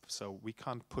that up. So we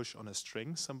can't push on a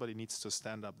string. Somebody needs to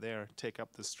stand up there, take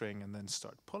up the string, and then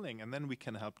start pulling. And then we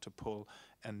can help to pull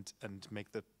and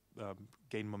make the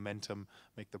gain momentum,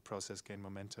 make the process gain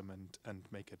momentum, and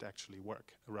make it actually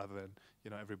work, rather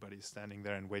than everybody standing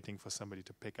there and waiting for somebody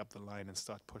to pick up the line and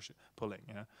start pulling.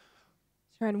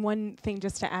 Sure, and one thing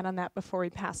just to add on that before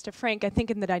we pass to Frank, I think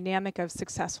in the dynamic of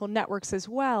successful networks as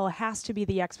well, has to be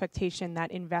the expectation that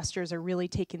investors are really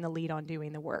taking the lead on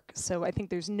doing the work. So I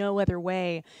think there's no other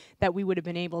way that we would have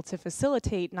been able to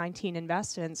facilitate 19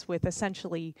 investments with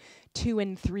essentially 2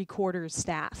 3/4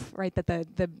 staff, right? That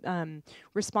the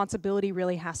responsibility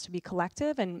really has to be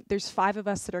collective, and there's 5 of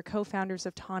us that are co-founders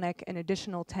of Tonic, an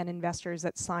additional 10 investors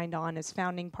that signed on as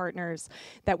founding partners,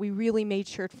 that we really made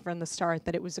sure from the start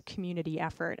that it was a community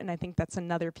effort. And I think that's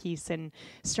another piece in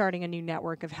starting a new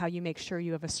network of how you make sure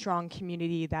you have a strong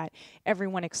community that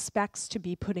everyone expects to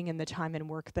be putting in the time and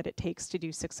work that it takes to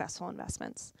do successful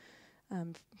investments.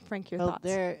 Frank, your thoughts?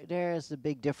 There is the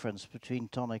big difference between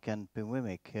Tonic and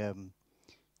Pinwimic.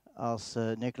 As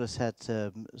Nicholas said,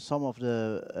 some of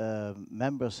the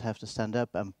members have to stand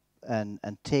up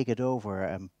and take it over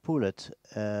and pull it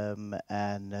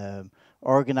and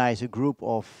organize a group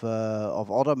of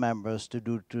other members to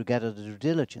do together the due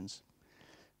diligence.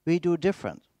 We do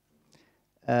different.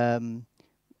 The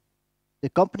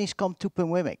companies come to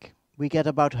Pinwimic. We get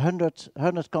about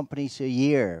 100 companies a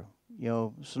year,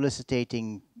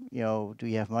 soliciting, do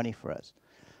you have money for us?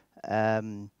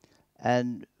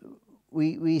 And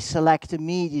we select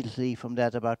immediately from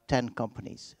that about 10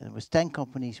 companies. And with 10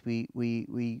 companies,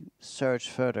 we search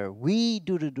further. We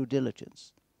do the due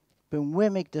diligence.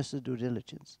 Pinwimic does the due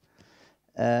diligence.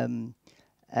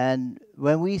 And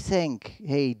when we think,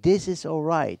 hey, this is all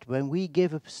right, when we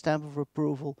give a stamp of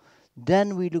approval,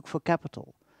 then we look for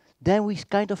capital. Then we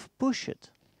kind of push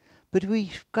it. But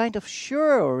we kind of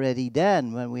sure already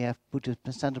then, when we have put a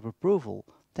stamp of approval,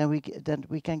 then we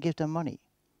can give them money.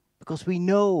 Because we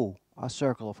know our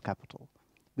circle of capital.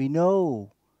 We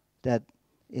know that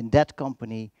in that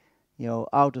company, you know,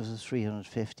 out of the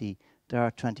 350, there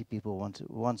are 20 people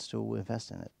wants to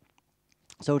invest in it.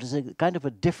 So there's a kind of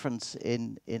a difference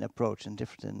in approach and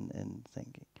difference in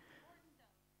thinking.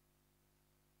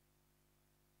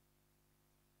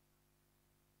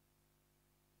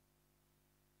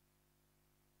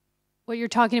 What you're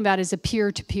talking about is a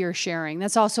peer-to-peer sharing.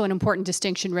 That's also an important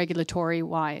distinction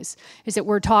regulatory-wise, is that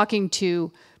we're talking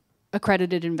to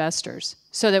accredited investors,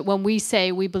 so that when we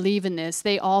say we believe in this,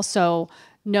 they also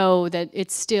know that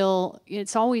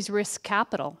it's always risk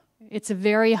capital. It's a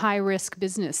very high-risk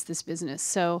business, this business.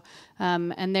 So,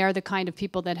 and they're the kind of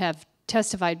people that have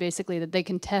testified basically that they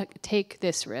can take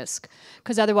this risk.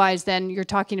 Because otherwise then you're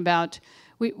talking about,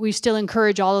 we still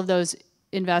encourage all of those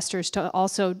investors to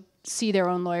also see their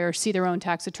own lawyers, see their own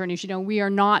tax attorneys. You know, we are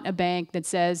not a bank that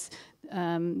says,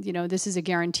 you know, this is a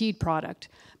guaranteed product.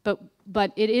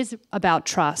 But it is about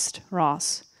trust,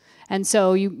 Ross. And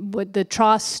so the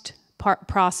trust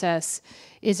process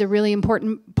is a really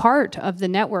important part of the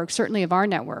network, certainly of our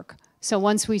network. So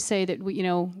once we say that, you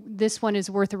know, this one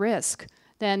is worth a risk,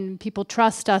 then people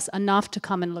trust us enough to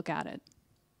come and look at it.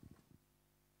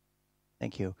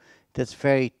 Thank you. That's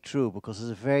very true, because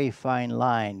there's a very fine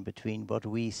line between what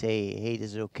we say, hey,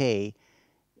 this is okay,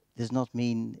 does not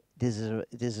mean this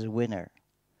is a winner.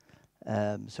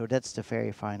 So that's the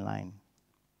very fine line.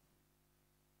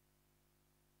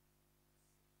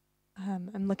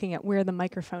 I'm looking at where the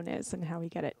microphone is and how we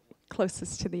get it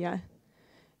closest to the,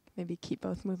 maybe keep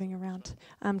both moving around,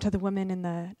 to the woman in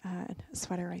the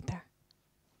sweater right there.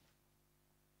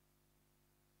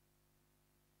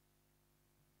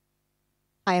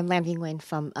 I am Lam Vinh Nguyen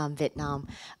from Vietnam.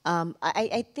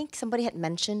 I think somebody had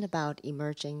mentioned about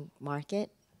emerging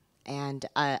market, and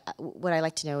what I'd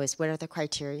like to know is what are the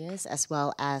criteria, as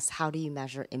well as how do you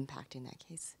measure impact in that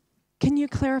case? Can you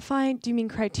clarify, do you mean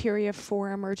criteria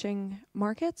for emerging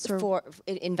markets? Or for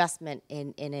investment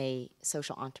in a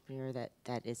social entrepreneur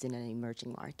that is in an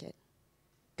emerging market.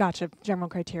 Gotcha, general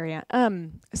criteria.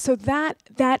 So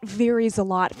that varies a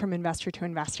lot from investor to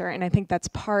investor, and I think that's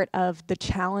part of the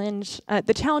challenge and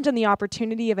the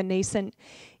opportunity of a nascent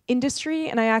industry.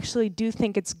 And I actually do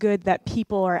think it's good that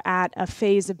people are at a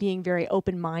phase of being very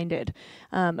open-minded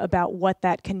about what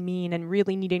that can mean, and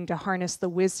really needing to harness the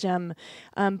wisdom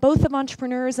both of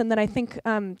entrepreneurs, and then I think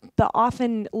the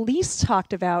often least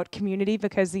talked about community,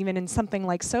 because even in something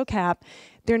like SOCAP,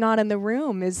 they're not in the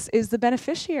room, is the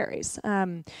beneficiaries.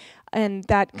 And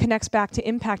that connects back to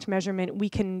impact measurement. We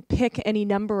can pick any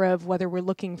number of, whether we're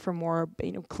looking for more,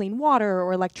 you know, clean water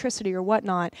or electricity or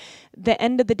whatnot. The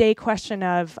end of the day question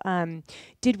of,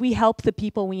 did we help the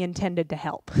people we intended to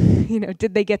help? You know,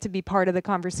 did they get to be part of the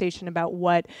conversation about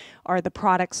what are the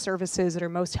products, services that are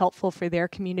most helpful for their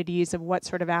communities, of what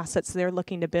sort of assets they're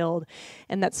looking to build?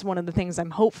 And that's one of the things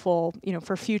I'm hopeful, you know,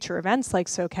 for future events like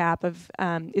SOCAP. Of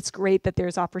it's great that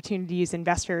there's opportunities,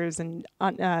 investors, and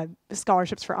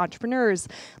scholarships for entrepreneurs.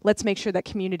 Let's make sure that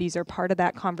communities are part of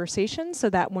that conversation, so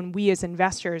that when we as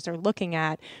investors are looking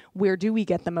at where do we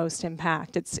get the most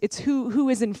impact, it's who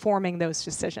is informing those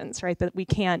decisions, right? That we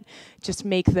can't just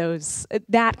make those,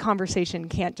 that conversation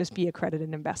can't just be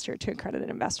accredited investor to accredited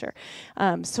investor.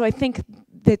 So I think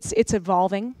it's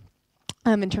evolving.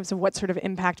 In terms of what sort of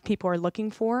impact people are looking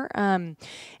for. And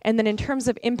then in terms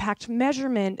of impact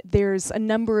measurement, there's a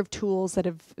number of tools that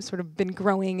have sort of been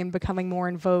growing and becoming more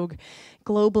in vogue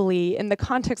globally. In the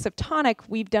context of Tonic,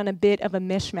 we've done a bit of a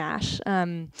mishmash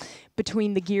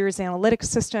between the Gears analytics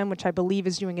system, which I believe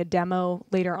is doing a demo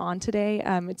later on today.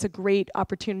 It's a great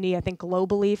opportunity, I think,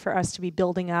 globally for us to be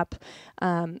building up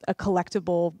a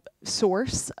collectible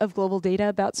source of global data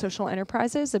about social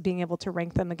enterprises, of being able to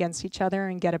rank them against each other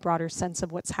and get a broader sense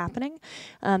of what's happening.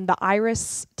 The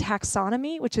IRIS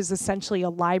taxonomy, which is essentially a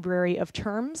library of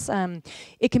terms.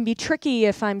 It can be tricky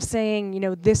if I'm saying, you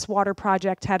know, this water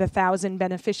project had 1,000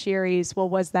 beneficiaries. Well,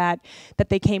 was that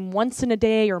they came once in a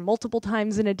day or multiple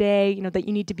times in a day? You know, that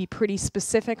you need to be pretty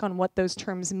specific on what those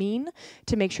terms mean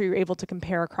to make sure you're able to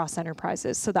compare across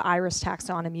enterprises. So the IRIS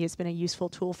taxonomy has been a useful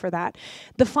tool for that.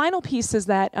 The final piece is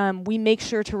that we make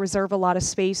sure to reserve a lot of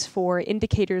space for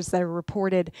indicators that are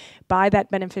reported by that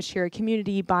beneficiary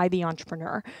community, by the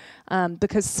entrepreneur.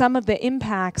 Because some of the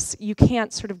impacts, you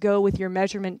can't sort of go with your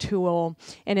measurement tool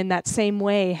and in that same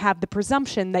way have the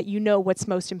presumption that you know what's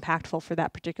most impactful for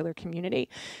that particular community.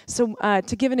 So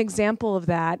to give an example of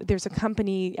that, there's a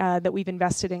company that we've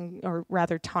invested in, or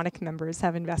rather Tonic members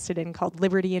have invested in, called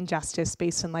Liberty and Justice,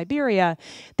 based in Liberia,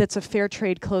 that's a fair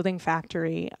trade clothing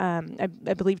factory. I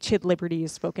believe Chid Liberty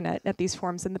has spoken at these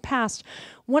forums in the past.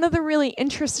 One of the really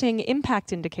interesting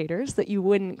impact indicators that you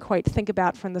wouldn't quite think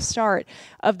about from the start,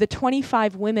 of the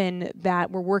 25 women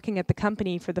that were working at the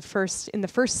company for in the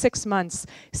first 6 months,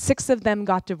 6 of them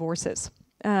got divorces.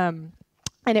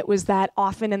 And it was that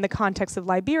often in the context of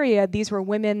Liberia, these were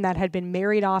women that had been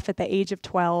married off at the age of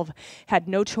 12, had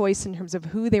no choice in terms of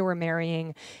who they were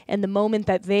marrying, and the moment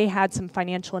that they had some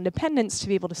financial independence to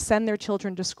be able to send their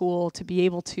children to school, to be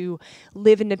able to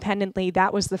live independently,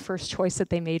 that was the first choice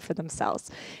that they made for themselves.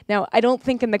 Now, I don't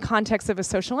think in the context of a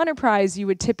social enterprise, you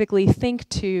would typically think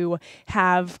to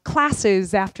have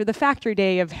classes after the factory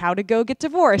day of how to go get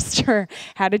divorced or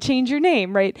how to change your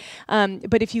name, right?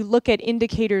 But if you look at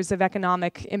indicators of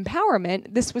economic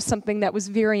empowerment, this was something that was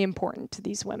very important to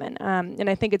these women. And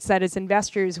I think it's that as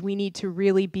investors, we need to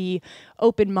really be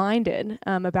open-minded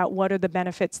about what are the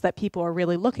benefits that people are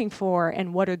really looking for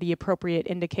and what are the appropriate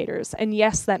indicators. And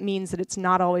yes, that means that it's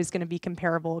not always going to be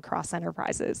comparable across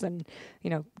enterprises, and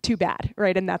too bad,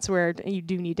 right? And that's where you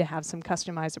do need to have some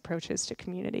customized approaches to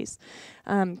communities.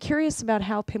 Curious about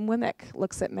how PIMWMIC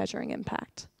looks at measuring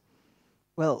impact.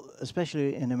 Well,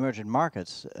 especially in emerging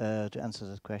markets, to answer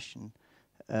that question,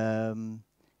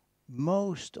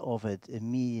 most of it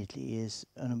immediately is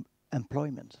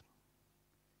employment.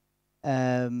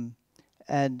 And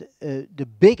the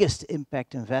biggest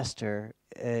impact investor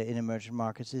in emerging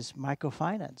markets is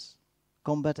microfinance,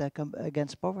 combat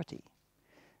against poverty.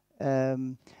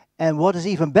 And what is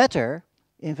even better,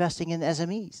 investing in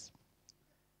SMEs.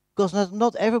 Because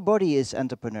not everybody is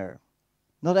entrepreneur.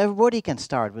 Not everybody can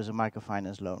start with a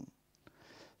microfinance loan.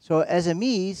 So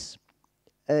SMEs,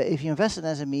 if you invest in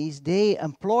SMEs, they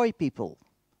employ people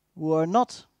who are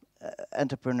not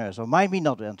entrepreneurs or might be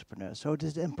not entrepreneurs. So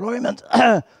this employment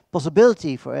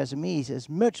possibility for SMEs is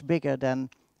much bigger than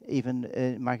even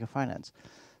microfinance.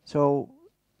 So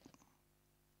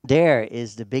there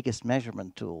is the biggest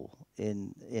measurement tool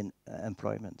in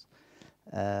employment.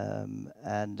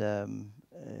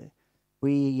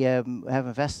 We have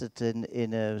invested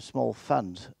in a small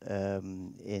fund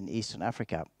in Eastern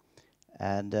Africa.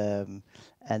 And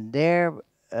there,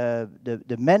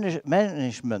 the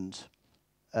management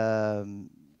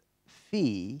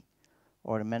fee,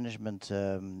 or the management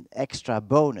extra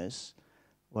bonus,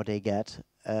 what they get,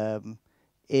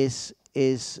 is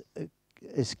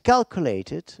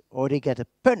calculated, or they get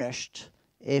punished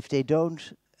if they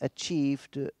don't achieve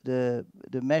the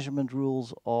measurement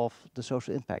rules of the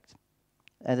social impact.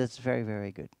 And it's very,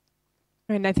 very good.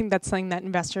 And I think that's something that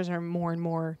investors are more and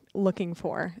more looking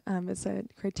for as a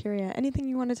criteria. Anything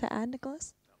you wanted to add,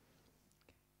 Nicholas?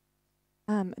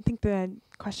 I think the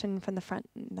question from the front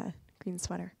in the green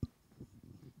sweater.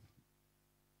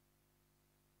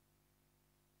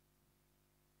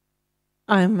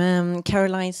 I'm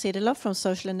Caroline Sedeloff from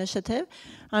Social Initiative.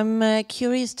 I'm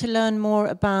curious to learn more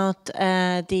about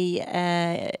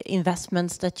the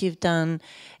investments that you've done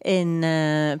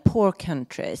in poor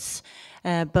countries,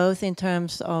 both in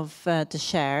terms of the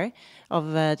share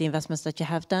of the investments that you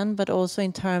have done, but also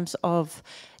in terms of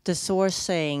the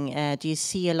sourcing. Do you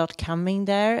see a lot coming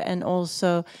there? And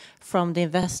also from the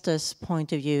investor's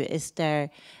point of view, is there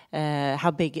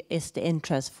how big is the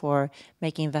interest for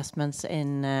making investments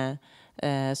in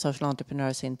social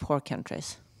entrepreneurs in poor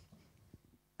countries?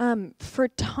 For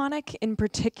Tonic in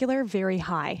particular, very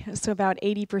high. So about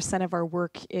 80% of our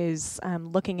work is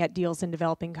looking at deals in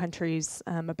developing countries.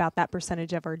 About that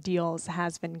percentage of our deals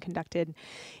has been conducted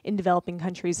in developing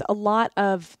countries. A lot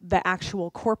of the actual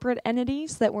corporate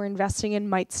entities that we're investing in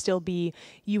might still be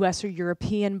US or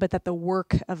European, but that the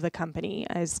work of the company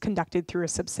is conducted through a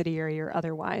subsidiary or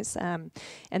otherwise.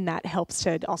 And that helps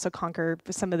to also conquer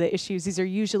some of the issues. These are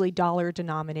usually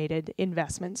dollar-denominated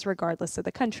investments, regardless of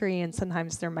the country, and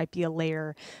sometimes there might be a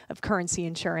layer of currency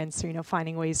insurance, or,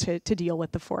 finding ways to deal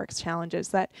with the Forex challenges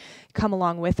that come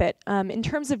along with it. In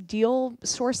terms of deal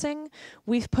sourcing,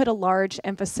 we've put a large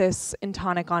emphasis in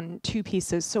Tonic on 2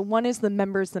 pieces. So one is the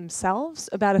members themselves.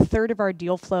 About 1/3 of our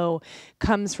deal flow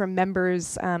comes from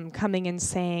members coming and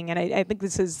saying, and I think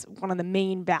this is one of the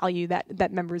main value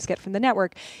that members get from the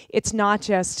network. It's not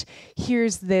just,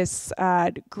 here's this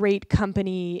great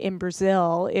company in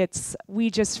Brazil. It's, we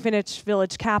just finished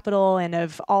Village Capital and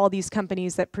have all these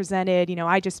companies that presented,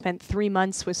 I just spent 3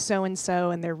 months with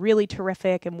so-and-so and they're really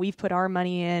terrific and we've put our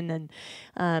money in and,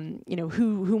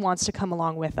 who wants to come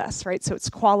along with us, right? So it's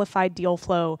qualified deal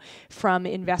flow from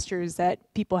investors that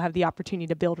people have the opportunity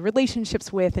to build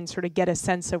relationships with and sort of get a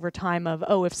sense over time of,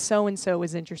 oh, if so-and-so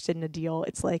is interested in a deal,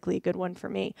 it's likely a good one for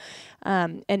me.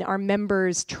 And our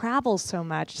members travel so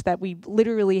much that we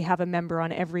literally have a member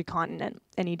on every continent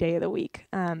any day of the week.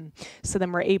 So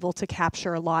then we're able to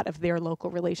capture a lot of their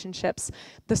local relationships.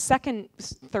 The second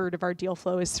third of our deal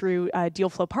flow is through deal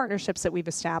flow partnerships that we've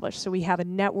established. So we have a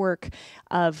network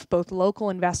of both local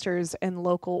investors and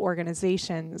local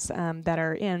organizations that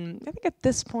are in, I think at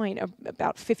this point,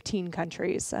 about 15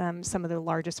 countries, some of the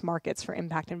largest markets for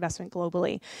impact investment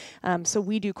globally. So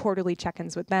we do quarterly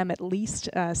check-ins with them, at least,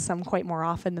 some quite more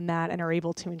often than that, and are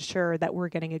able to ensure that we're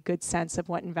getting a good sense of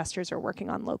what investors are working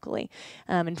on locally,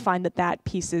 and find that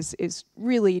piece is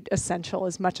really essential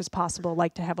as much as possible,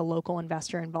 like to have a local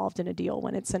investor involved in a deal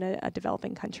when it's in a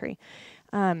developing country.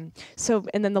 And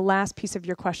then the last piece of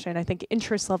your question, I think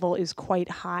interest level is quite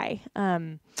high.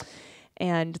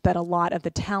 And that a lot of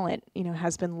the talent,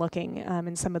 has been looking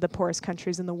in some of the poorest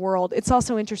countries in the world. It's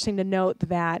also interesting to note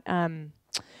that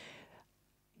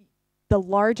the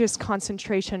largest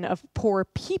concentration of poor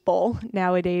people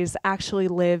nowadays actually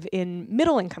live in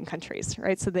middle-income countries,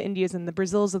 right? So the Indias and the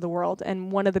Brazils of the world. And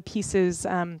one of the pieces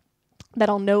that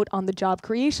I'll note on the job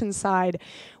creation side,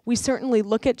 we certainly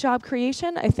look at job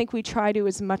creation. I think we try to,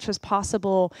 as much as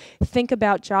possible, think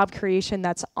about job creation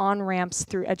that's on-ramps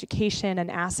through education and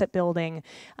asset building,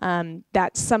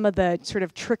 that some of the sort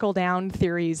of trickle-down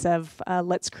theories of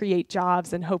let's create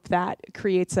jobs and hope that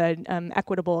creates an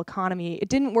equitable economy, it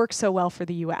didn't work so well for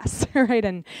the US, right?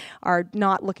 And are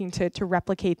not looking to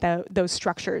replicate those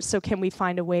structures. So can we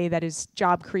find a way that is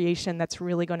job creation that's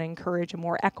really going to encourage a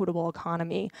more equitable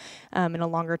economy in a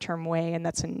longer-term way? And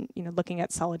that's in looking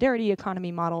at solidarity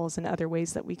economy models and other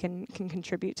ways that we can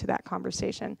contribute to that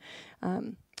conversation.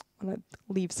 I'm going to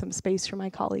leave some space for my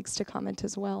colleagues to comment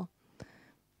as well.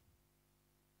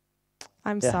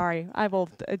 I'm sorry. I will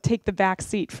take the back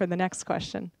seat for the next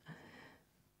question.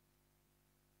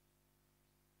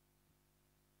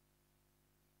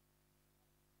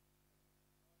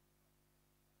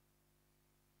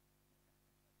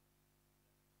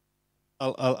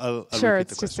 I'll sure,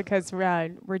 repeat it's the just because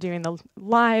we're doing the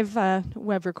live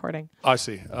web recording. I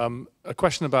see. A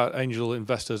question about angel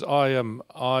investors.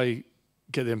 I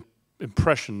get the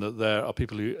impression that there are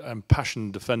people who are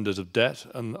impassioned defenders of debt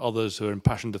and others who are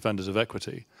impassioned defenders of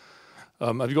equity.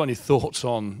 Have you got any thoughts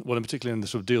on, well, in particular in the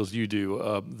sort of deals you do,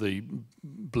 the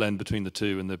blend between the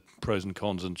two and the pros and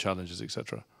cons and challenges,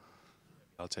 etc.?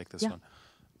 I'll take this one.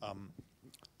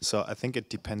 So I think it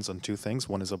depends on two things.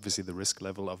 One is obviously the risk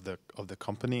level of the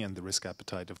company and the risk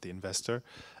appetite of the investor,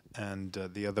 and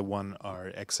the other one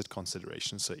are exit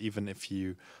considerations. So even if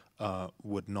you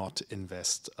would not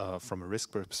invest from a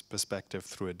risk perspective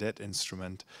through a debt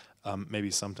instrument, maybe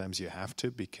sometimes you have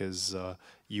to, because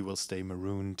you will stay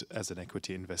marooned as an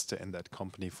equity investor in that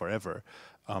company forever.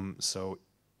 So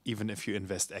even if you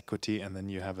invest equity and then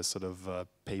you have a sort of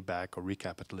payback or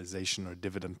recapitalization or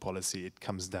dividend policy, it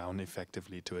comes down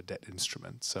effectively to a debt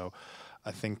instrument. So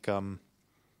I think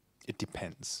it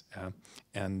depends.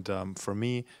 And for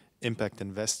me, impact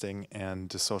investing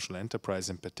and social enterprise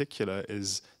in particular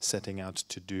is setting out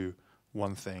to do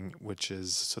one thing, which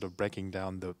is sort of breaking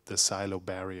down the silo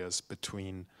barriers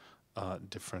between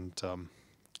different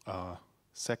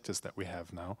sectors that we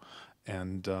have now.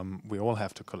 And we all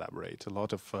have to collaborate. A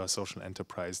lot of social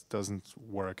enterprise doesn't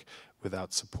work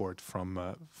without support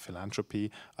from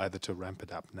philanthropy, either to ramp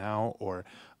it up now or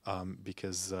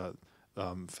because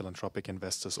philanthropic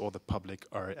investors or the public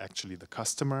are actually the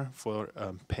customer for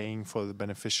paying for the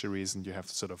beneficiaries, and you have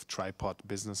sort of tripod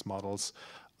business models.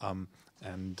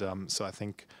 So I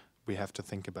think we have to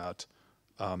think about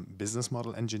business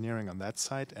model engineering on that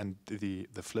side, and the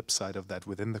flip side of that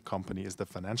within the company is the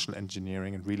financial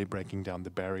engineering and really breaking down the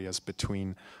barriers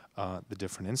between the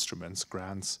different instruments,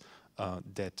 grants,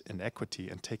 debt and equity,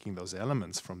 and taking those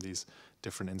elements from these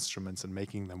different instruments and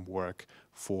making them work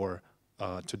for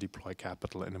to deploy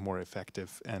capital in a more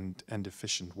effective and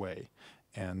efficient way.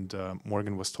 And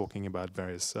Morgan was talking about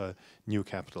various new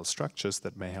capital structures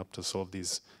that may help to solve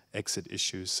these exit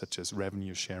issues, such as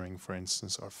revenue sharing, for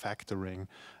instance, or factoring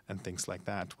and things like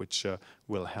that, which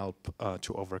will help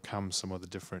to overcome some of the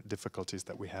different difficulties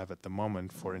that we have at the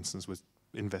moment, for instance, with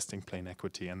investing plain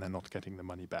equity and then not getting the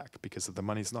money back. Because if the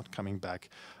money is not coming back,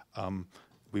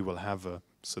 we will have a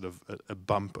sort of a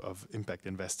bump of impact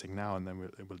investing now, and then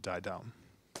it will die down.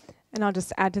 And I'll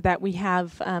just add to that, we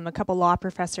have a couple law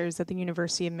professors at the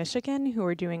University of Michigan who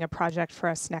are doing a project for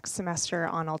us next semester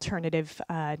on alternative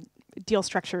deal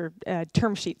structure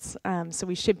term sheets. So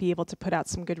we should be able to put out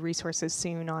some good resources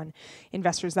soon on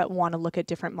investors that want to look at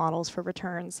different models for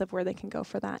returns of where they can go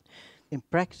for that. In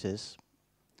practice,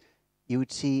 you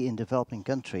would see in developing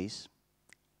countries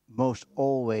most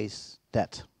always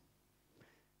debt.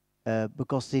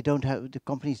 Because they don't have, the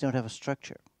companies don't have a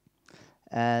structure.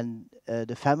 And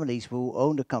the families who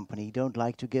own the company don't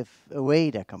like to give away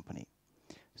their company.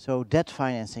 So debt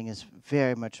financing is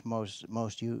very much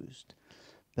most used.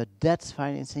 But debt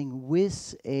financing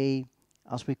with a,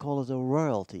 as we call it, a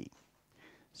royalty.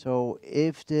 So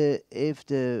if the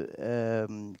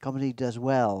company does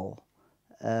well,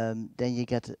 then you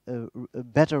get a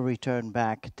better return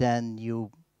back than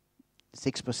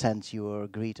 6% you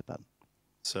agreed upon.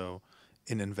 So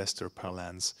in investor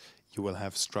parlance, you will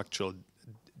have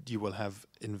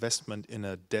investment in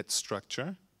a debt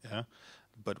structure, yeah,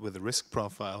 but with a risk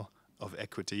profile of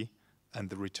equity and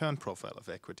the return profile of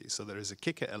equity. So there is a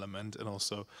kicker element, and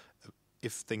also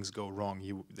if things go wrong,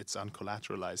 it's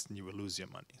uncollateralized and you will lose your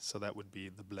money. So that would be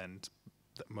the blend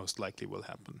that most likely will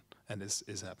happen and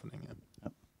is happening. Yeah.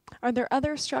 Are there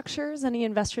other structures, any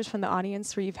investors from the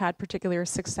audience where you've had particular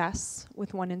success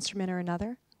with one instrument or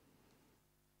another?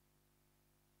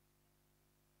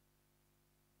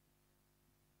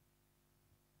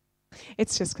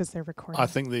 It's just because they're recording. I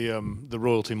think the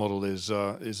royalty model is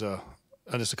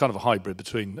and it's a kind of a hybrid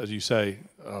between, as you say,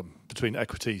 between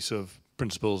equity sort of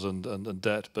principles and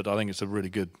debt. But I think it's a really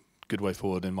good way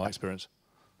forward in my experience.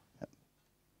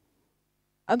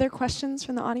 Other questions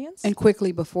from the audience? And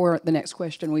quickly before the next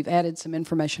question, we've added some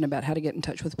information about how to get in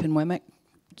touch with PinWemic.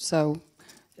 So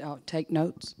take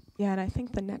notes. Yeah, and I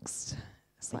think the next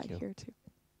slide here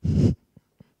too.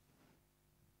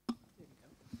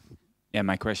 Yeah,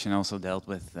 my question also dealt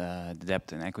with the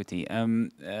debt and equity.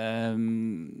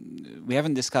 We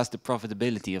haven't discussed the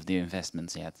profitability of the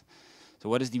investments yet. So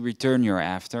what is the return you're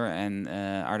after, and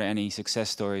are there any success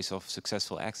stories of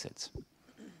successful exits?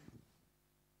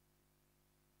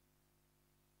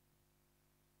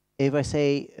 If I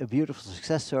say a beautiful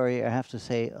success story, I have to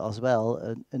say as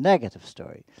well a negative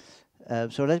story.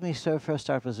 So let me first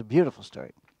start with a beautiful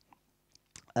story.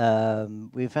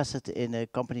 We invested in a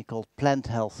company called Plant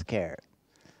Health Care.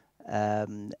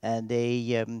 And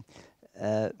they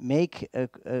make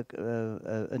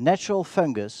a natural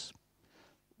fungus,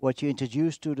 what you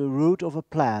introduce to the root of a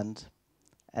plant,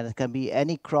 and it can be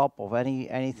any crop of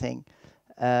anything,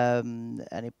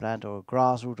 any plant or a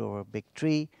grass root or a big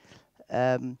tree.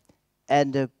 And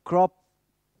the crop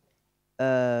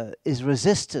is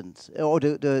resistant, or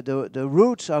the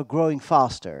roots are growing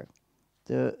faster.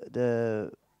 The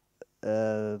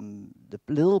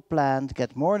little plant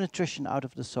gets more nutrition out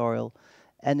of the soil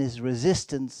and is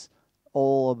resistant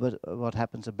all of what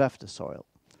happens above the soil.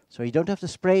 So you don't have to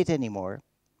spray it anymore,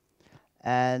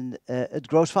 and it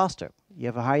grows faster. You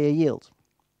have a higher yield.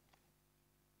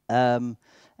 And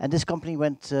this company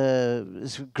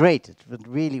it's great. It went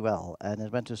really well, and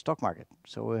it went to the stock market.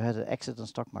 So we had an exit on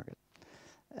stock market.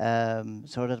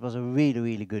 So that was a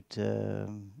really good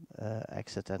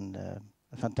exit, and a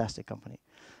fantastic company.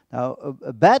 Now,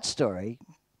 a bad story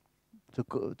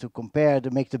to compare,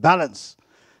 to make the balance,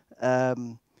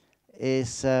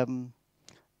 is, and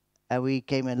we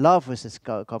came in love with this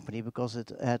company because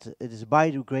it is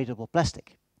biodegradable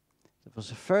plastic. It was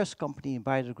the first company in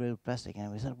biodegradable plastic,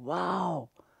 and we said, wow,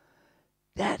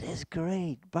 that is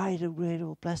great,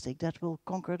 biodegradable plastic, that will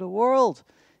conquer the world.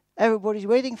 Everybody's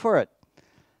waiting for it.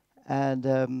 And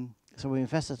so we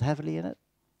invested heavily in it.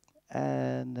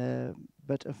 And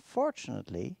but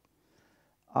unfortunately,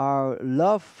 our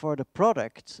love for the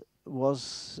product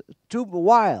was too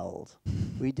wild.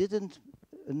 We didn't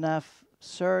enough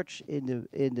search if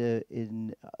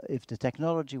the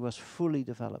technology was fully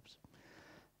developed.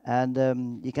 And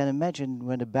you can imagine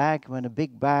when a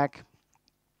big bag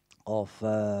of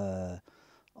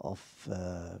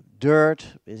dirt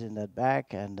is in that bag,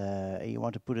 and you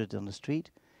want to put it on the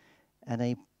street, and then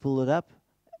you pull it up,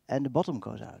 and the bottom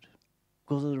goes out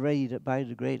because it's already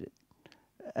biodegraded.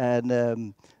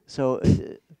 And so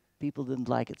people didn't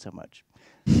like it so much.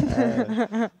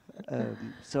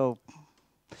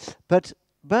 But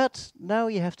now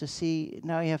you have to see.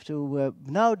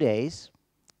 Nowadays,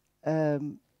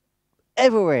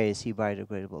 everywhere you see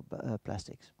biodegradable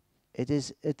plastics.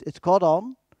 It's caught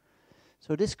on.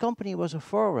 So this company was a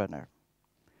forerunner,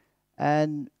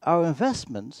 and our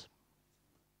investment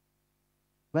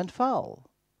went foul.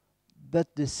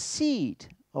 But the seed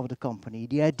of the company,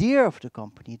 the idea of the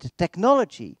company, the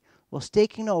technology was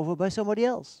taken over by somebody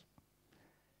else.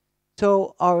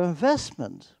 So our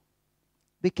investment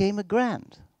became a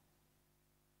grant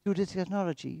to the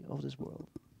technology of this world.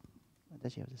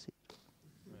 That you have to see.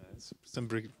 It's some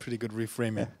pretty good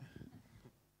reframing.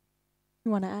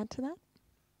 You want to add to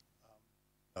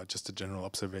that? Just a general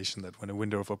observation that when a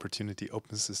window of opportunity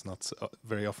opens, is not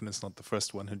very often it's not the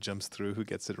first one who jumps through who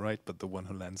gets it right, but the one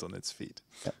who lands on its feet.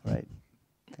 Yeah, right.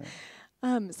 Yeah.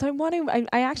 So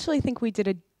I actually think we did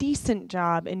a decent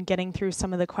job in getting through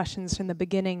some of the questions from the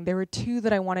beginning. There were two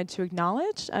that I wanted to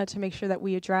acknowledge to make sure that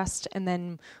we addressed, and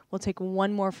then we'll take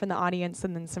one more from the audience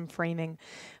and then some framing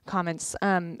comments.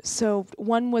 So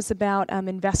one was about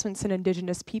investments in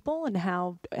Indigenous people and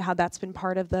how that's been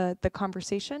part of the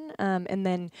conversation, and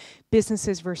then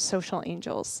businesses versus social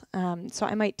angels. So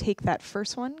I might take that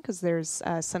first one because there's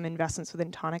some investments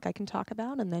within Tonic I can talk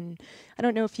about, and then I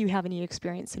don't know if you have any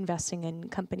experience investing in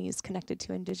companies connected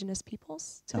to Indigenous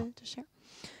peoples to share.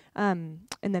 And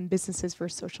then businesses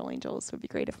versus social angels would be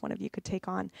great if one of you could take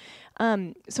on.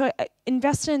 So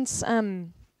investments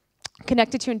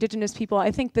connected to Indigenous people, I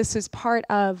think this is part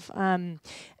of an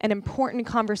important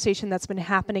conversation that's been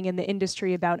happening in the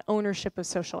industry about ownership of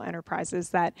social enterprises.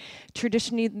 That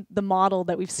traditionally the model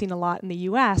that we've seen a lot in the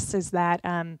US is that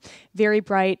very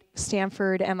bright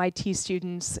Stanford, MIT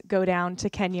students go down to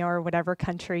Kenya or whatever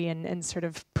country and sort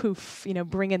of poof,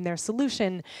 bring in their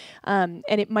solution. And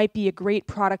it might be a great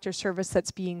product or service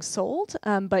that's being sold,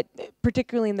 but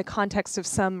particularly in the context of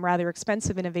some rather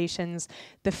expensive innovations,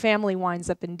 the family winds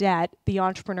up in debt. The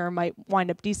entrepreneur might wind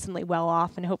up decently well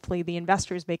off, and hopefully the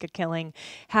investors make a killing.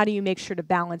 How do you make sure to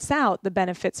balance out the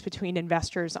benefits between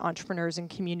investors, entrepreneurs, and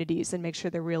communities, and make sure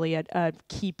they're really a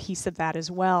key piece of that as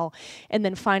well? And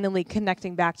then finally,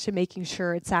 connecting back to making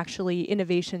sure it's actually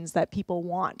innovations that people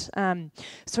want.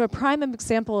 So a prime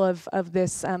example of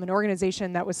this, an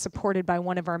organization that was supported by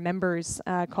one of our members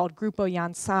called Grupo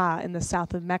Yansa in the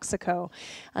south of Mexico,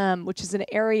 which is an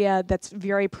area that's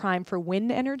very prime for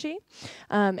wind energy.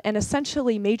 And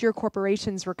essentially, major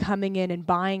corporations were coming in and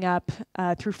buying up,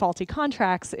 through faulty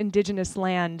contracts, indigenous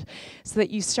land, so that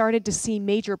you started to see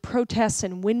major protests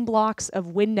and wind blocks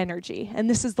of wind energy. And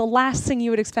this is the last thing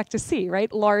you would expect to see,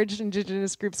 right? Large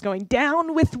indigenous groups going,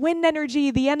 down with wind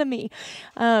energy, the enemy.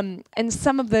 And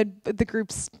some of the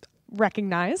groups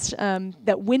recognized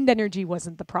that wind energy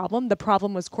wasn't the problem. The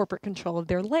problem was corporate control of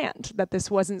their land, that this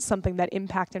wasn't something that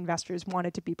impact investors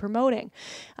wanted to be promoting.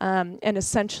 And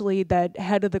essentially, the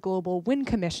head of the Global Wind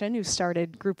Commission, who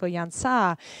started Grupo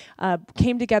Yansa,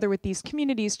 came together with these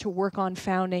communities to work on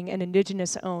founding an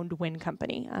indigenous-owned wind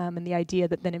company. And the idea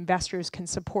that then investors can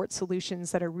support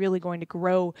solutions that are really going to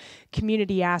grow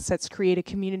community assets, create a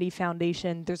community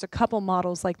foundation. There's a couple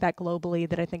models like that globally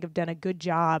that I think have done a good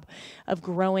job of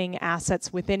growing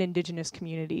assets within indigenous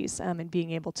communities and being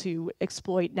able to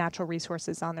exploit natural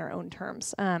resources on their own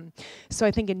terms. So I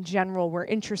think in general, we're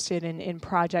interested in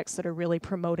projects that are really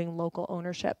promoting local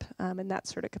ownership in that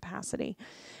sort of capacity.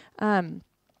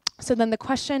 So then the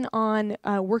question on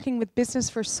working with business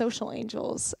for social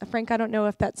angels. Frank, I don't know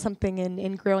if that's something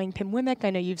in growing PIMWMIC. I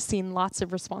know you've seen lots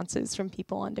of responses from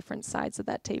people on different sides of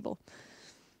that table.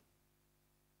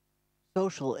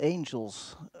 Social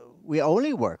angels, we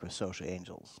only work with social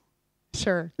angels.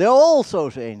 Sure. They're all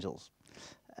social angels.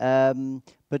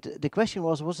 But the question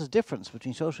was, what's the difference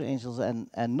between social angels and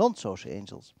non-social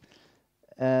angels?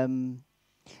 And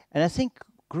I think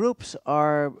groups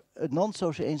are,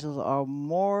 non-social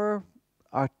angels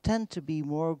tend to be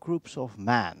more groups of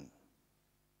man.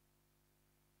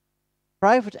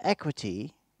 Private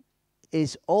equity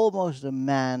is almost a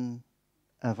man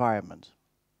environment.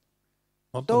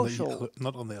 Not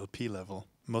on the LP level.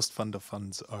 Most fund of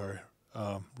funds are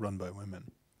run by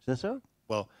women. Is that so?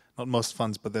 Well, not most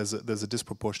funds, but there's a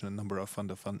disproportionate number of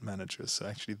fund managers. So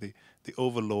actually, the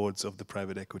overlords of the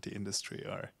private equity industry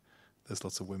there's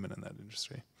lots of women in that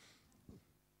industry.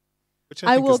 Which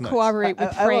I will corroborate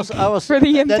with Frank for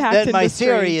the impact then my industry.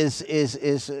 theory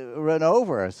is run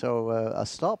over, so I'll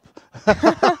stop.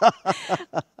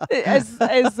 as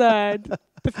the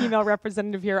female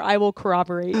representative here, I will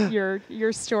corroborate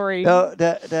your story. No,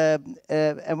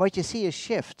 and what you see is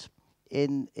shift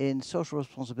in social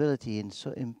responsibility, in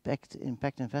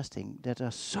impact investing, that there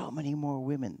are so many more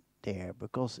women there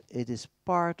because it is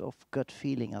part of gut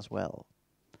feeling as well.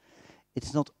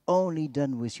 It's not only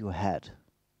done with your head.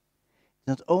 It's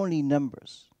not only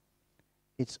numbers.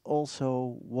 It's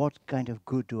also what kind of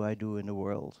good do I do in the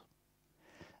world,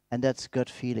 and that's gut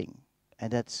feeling,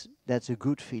 and that's a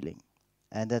good feeling,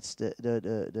 and that's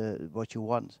the what you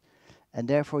want. And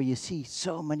therefore, you see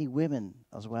so many women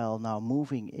as well now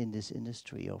moving in this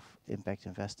industry of impact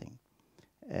investing.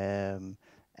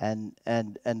 And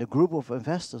the group of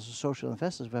investors, social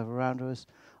investors we have around us,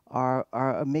 are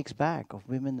a mixed bag of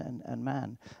women and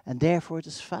men. And therefore it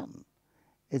is fun.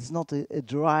 It's not a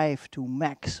drive to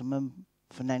maximum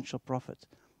financial profit.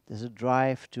 There's a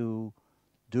drive to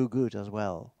do good as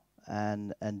well.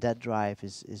 And that drive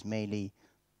is mainly,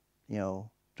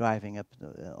 driving up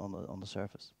on the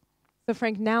surface. So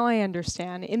Frank, now I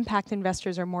understand. Impact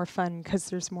investors are more fun because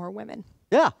there's more women.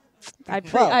 Yeah.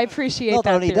 I appreciate not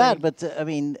that. Not only theory. that, but I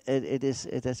mean, it is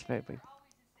very big.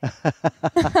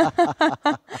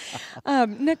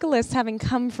 Nicholas, having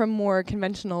come from more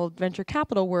conventional venture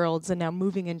capital worlds and now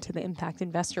moving into the impact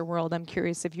investor world, I'm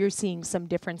curious if you're seeing some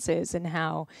differences in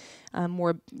how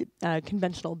more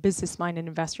conventional business-minded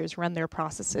investors run their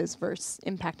processes versus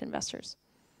impact investors.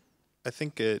 I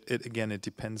think it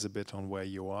depends a bit on where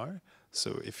you are.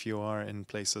 So if you are in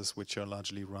places which are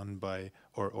largely run by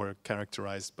or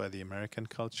characterized by the American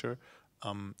culture,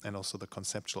 and also the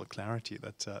conceptual clarity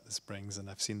that this brings,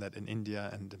 and I've seen that in India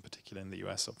and in particular in the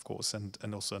US, of course, and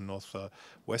also in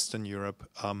Western Europe,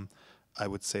 I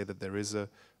would say that there is a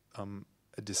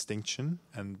distinction,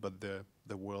 but the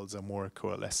worlds are more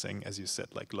coalescing, as you said.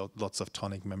 Like lots of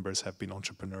Tonic members have been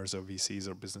entrepreneurs or VCs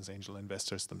or business angel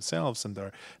investors themselves, and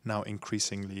they're now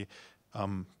increasingly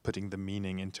putting the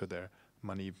meaning into their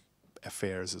money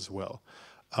affairs as well.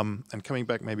 And coming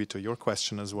back maybe to your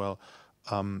question as well,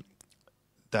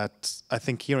 that I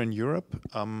think here in Europe,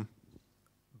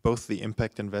 both the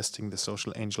impact investing, the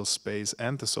social angel space,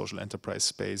 and the social enterprise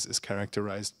space is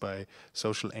characterized by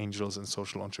social angels and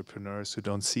social entrepreneurs who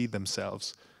don't see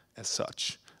themselves as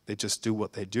such. They just do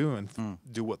what they do and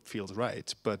do what feels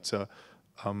right, but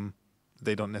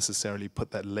they don't necessarily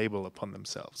put that label upon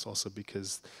themselves, also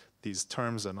because these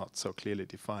terms are not so clearly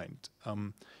defined.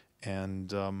 I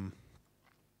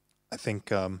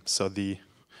think so.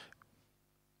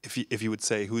 If you would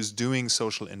say who's doing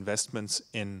social investments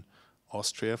in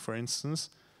Austria, for instance,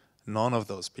 none of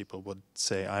those people would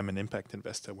say I'm an impact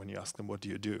investor when you ask them what do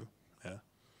you do. Yeah.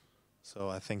 So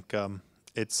I think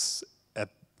it's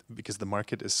because the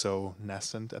market is so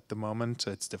nascent at the moment,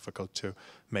 it's difficult to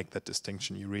make that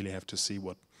distinction. You really have to see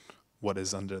what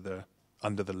is under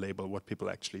the label, what people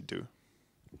actually do.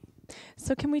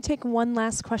 So can we take one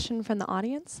last question from the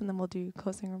audience, and then we'll do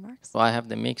closing remarks? Well, I have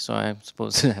the mic, so I'm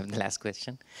supposed to have the last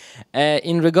question.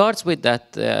 In regards with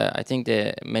that, I think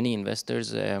many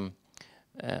investors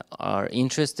are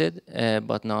interested,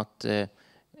 but not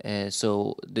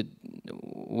so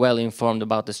well informed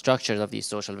about the structures of these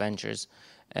social ventures.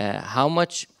 How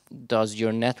much does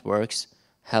your networks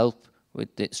help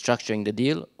with structuring the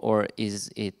deal, or is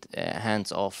it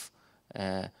hands-off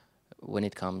when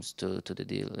it comes to the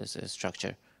deal as a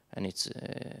structure? And it's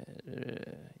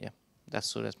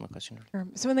that's my question. Sure.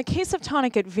 So in the case of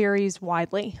Tonic, it varies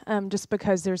widely, just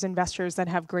because there's investors that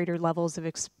have greater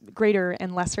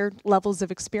and lesser levels of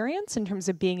experience in terms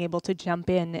of being able to jump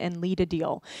in and lead a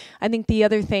deal. I think the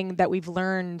other thing that we've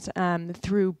learned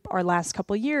through our last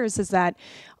couple of years is that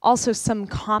also some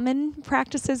common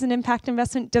practices in impact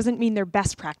investment doesn't mean they're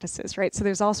best practices, right? So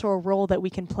there's also a role that we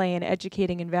can play in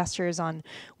educating investors on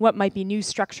what might be new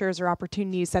structures or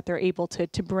opportunities that they're able to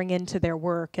bring into their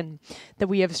work, and that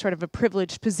we have sort of a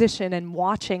privileged position in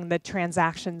watching the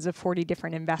transactions of 40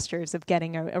 different investors, of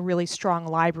getting a really strong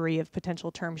library of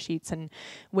potential term sheets and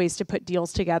ways to put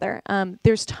deals together.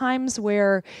 There's times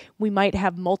where we might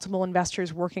have multiple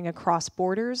investors working across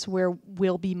borders where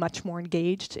we'll be much more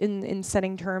engaged in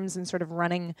setting terms and sort of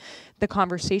running the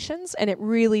conversations. And it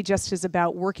really just is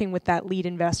about working with that lead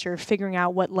investor, figuring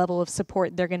out what level of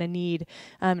support they're going to need,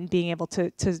 and being able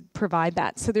to provide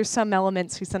that. So there's some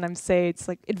elements we sometimes say it's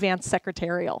like advanced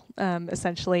secretarial,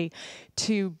 essentially,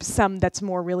 to some that's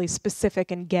more really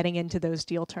specific in getting into those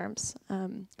deal terms.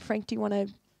 Frank, do you want to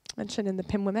mention in the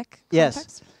PIMWMIC context?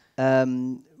 Yes.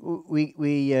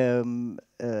 We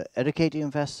educate the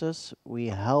investors, we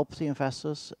help the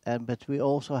investors, but we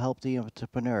also help the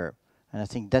entrepreneur. And I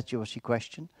think that was your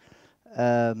question.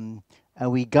 And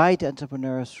we guide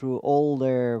entrepreneurs through all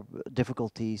their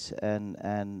difficulties and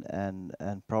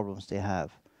problems they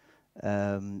have.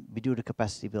 We do the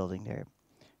capacity building there.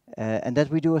 And that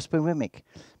we do as PIMWMIC.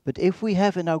 But if we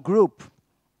have in our group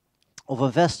of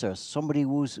investors somebody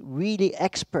who's really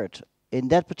expert in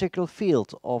that particular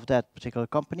field of that particular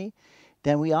company,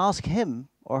 then we ask him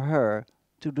or her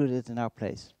to do it in our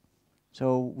place.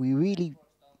 So we really...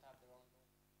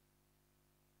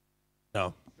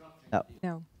 No. No.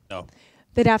 No. No.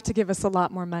 They'd have to give us a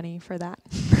lot more money for that.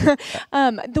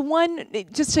 The one,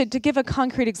 just to give a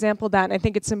concrete example of that, and I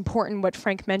think it's important what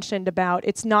Frank mentioned about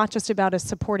it's not just about us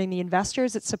supporting the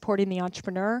investors, it's supporting the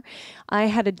entrepreneur. I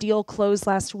had a deal close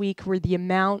last week where the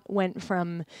amount went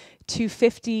from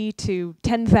 250 to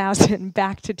 10,000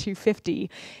 back to 250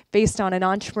 based on an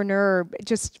entrepreneur,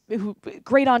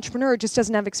 great entrepreneur, just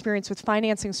doesn't have experience with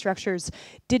financing structures,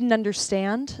 didn't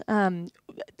understand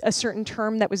a certain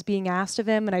term that was being asked of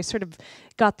him, and I sort of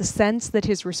got the sense that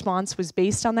his response was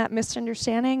based on that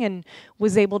misunderstanding, and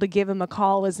was able to give him a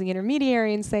call as the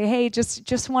intermediary and say, hey,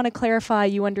 just want to clarify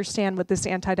you understand what this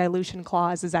anti-dilution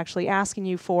clause is actually asking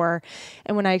you for.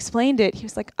 And when I explained it, he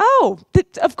was like, oh,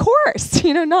 of course,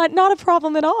 not a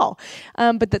problem at all.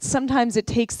 But that sometimes it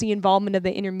takes the involvement of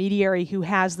the intermediary who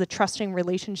has the trusting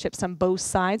relationships on both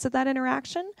sides of that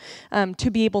interaction to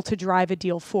be able to drive a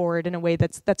deal forward in a way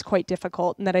that's quite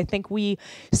difficult. And that I think we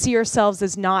see ourselves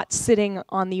as not sitting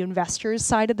on the investor's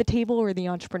side of the table or the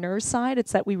entrepreneur's side.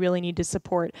 It's that we really need to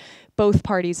support both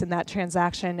parties in that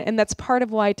transaction. And that's part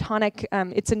of why Tonic,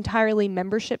 it's entirely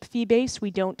membership fee based.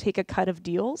 We don't take a cut of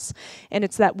deals. And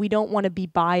it's that we don't want to be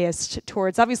biased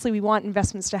towards, obviously we want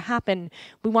investments to happen.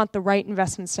 We want the right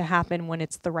investments to happen when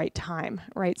it's the right time,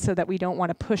 right? So that we don't want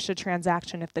to push a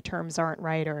transaction if the terms aren't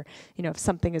right, or if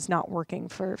something is not working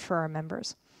for our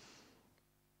members.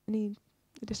 Any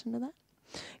addition to that?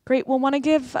 Great. We'll want to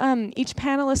give each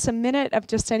panelist a minute of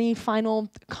just any final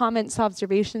comments,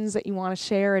 observations that you want to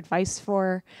share, advice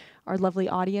for our lovely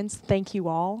audience. Thank you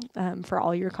all for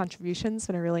all your contributions. It's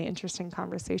been a really interesting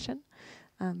conversation.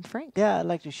 Frank? Yeah, I'd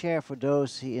like to share for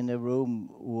those in the room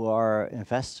who are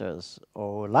investors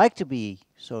or would like to be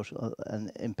social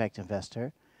and impact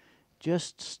investor,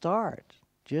 just start.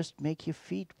 Just make your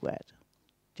feet wet.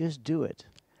 Just do it.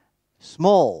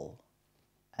 Small.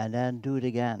 And then do it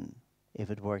again if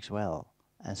it works well.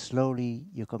 And slowly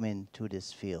you come into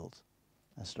this field.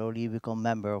 And slowly you become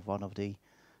member of one of the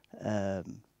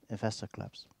investor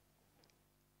clubs.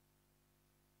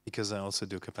 Because I also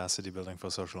do capacity building for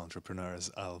social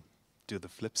entrepreneurs, I'll do the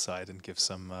flip side and give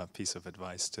some piece of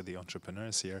advice to the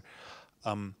entrepreneurs here.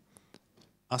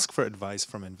 Ask for advice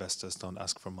from investors, don't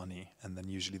ask for money, and then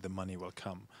usually the money will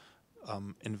come.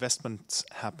 Investments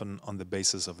happen on the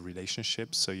basis of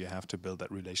relationships, so you have to build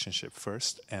that relationship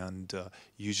first, and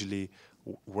usually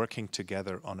working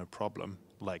together on a problem,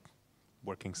 like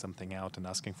working something out and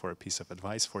asking for a piece of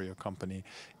advice for your company,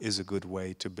 is a good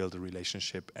way to build a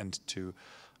relationship and to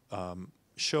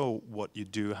show what you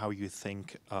do, how you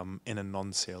think in a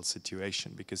non-sales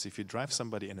situation. Because if you drive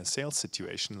somebody in a sales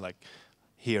situation, like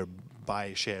here,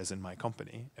 buy shares in my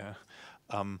company,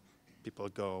 people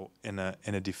go in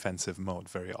a defensive mode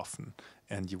very often,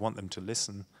 and you want them to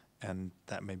listen, and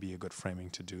that may be a good framing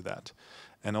to do that.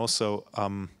 And also,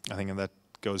 I think that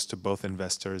goes to both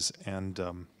investors and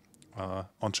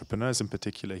entrepreneurs in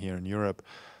particular here in Europe.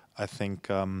 I think,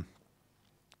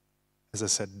 as I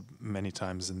said many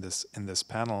times in this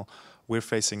panel, we're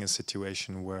facing a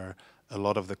situation where a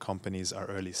lot of the companies are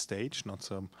early stage, not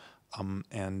so,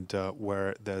 and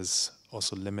where there's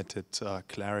also limited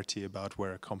clarity about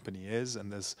where a company is,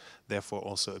 and there's therefore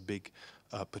also a big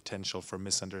potential for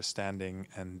misunderstanding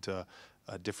and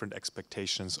different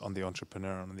expectations on the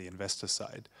entrepreneur and on the investor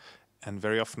side. And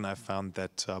very often I've found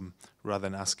that rather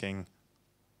than asking,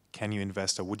 can you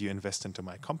invest or would you invest into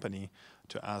my company,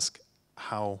 to ask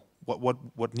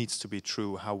what needs to be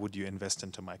true, how would you invest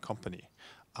into my company,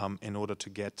 in order to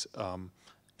get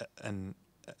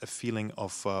a feeling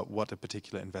of what a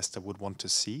particular investor would want to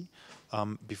see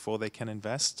before they can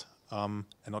invest, and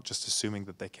not just assuming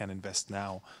that they can invest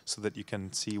now, so that you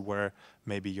can see where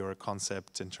maybe your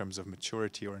concept in terms of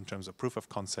maturity or in terms of proof of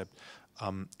concept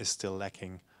is still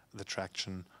lacking the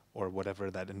traction or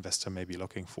whatever that investor may be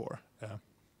looking for. Yeah.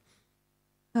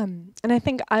 And I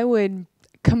think I would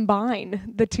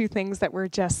combine the two things that were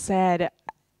just said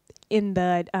in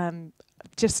the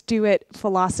just do it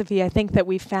philosophy. I think that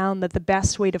we found that the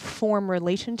best way to form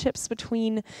relationships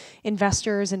between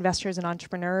investors and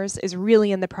entrepreneurs is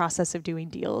really in the process of doing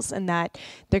deals, and that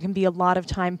there can be a lot of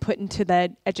time put into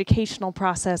the educational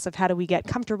process of how do we get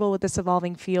comfortable with this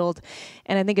evolving field.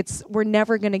 And I think we're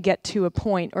never going to get to a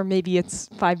point, or maybe it's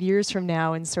 5 years from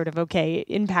now, and sort of, okay,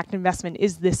 impact investment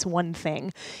is this one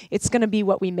thing. It's going to be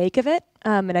what we make of it.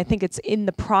 And I think it's in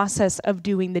the process of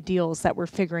doing the deals that we're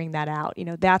figuring that out.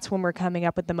 That's when we're coming up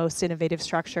up with the most innovative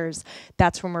structures,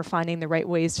 that's when we're finding the right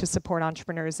ways to support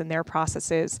entrepreneurs in their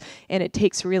processes. And it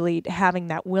takes really having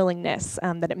that willingness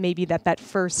that it may be that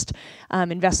first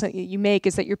investment you make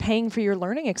is that you're paying for your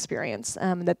learning experience,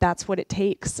 that's what it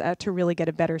takes to really get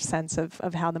a better sense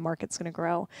of how the market's going to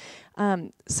grow.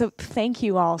 So thank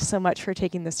you all so much for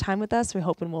taking this time with us. We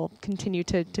hope and we'll continue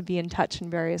to be in touch in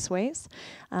various ways,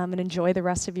 and enjoy the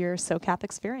rest of your SOCAP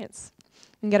experience.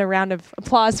 And get a round of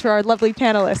applause for our lovely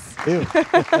panelists. Thank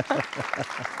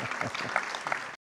you.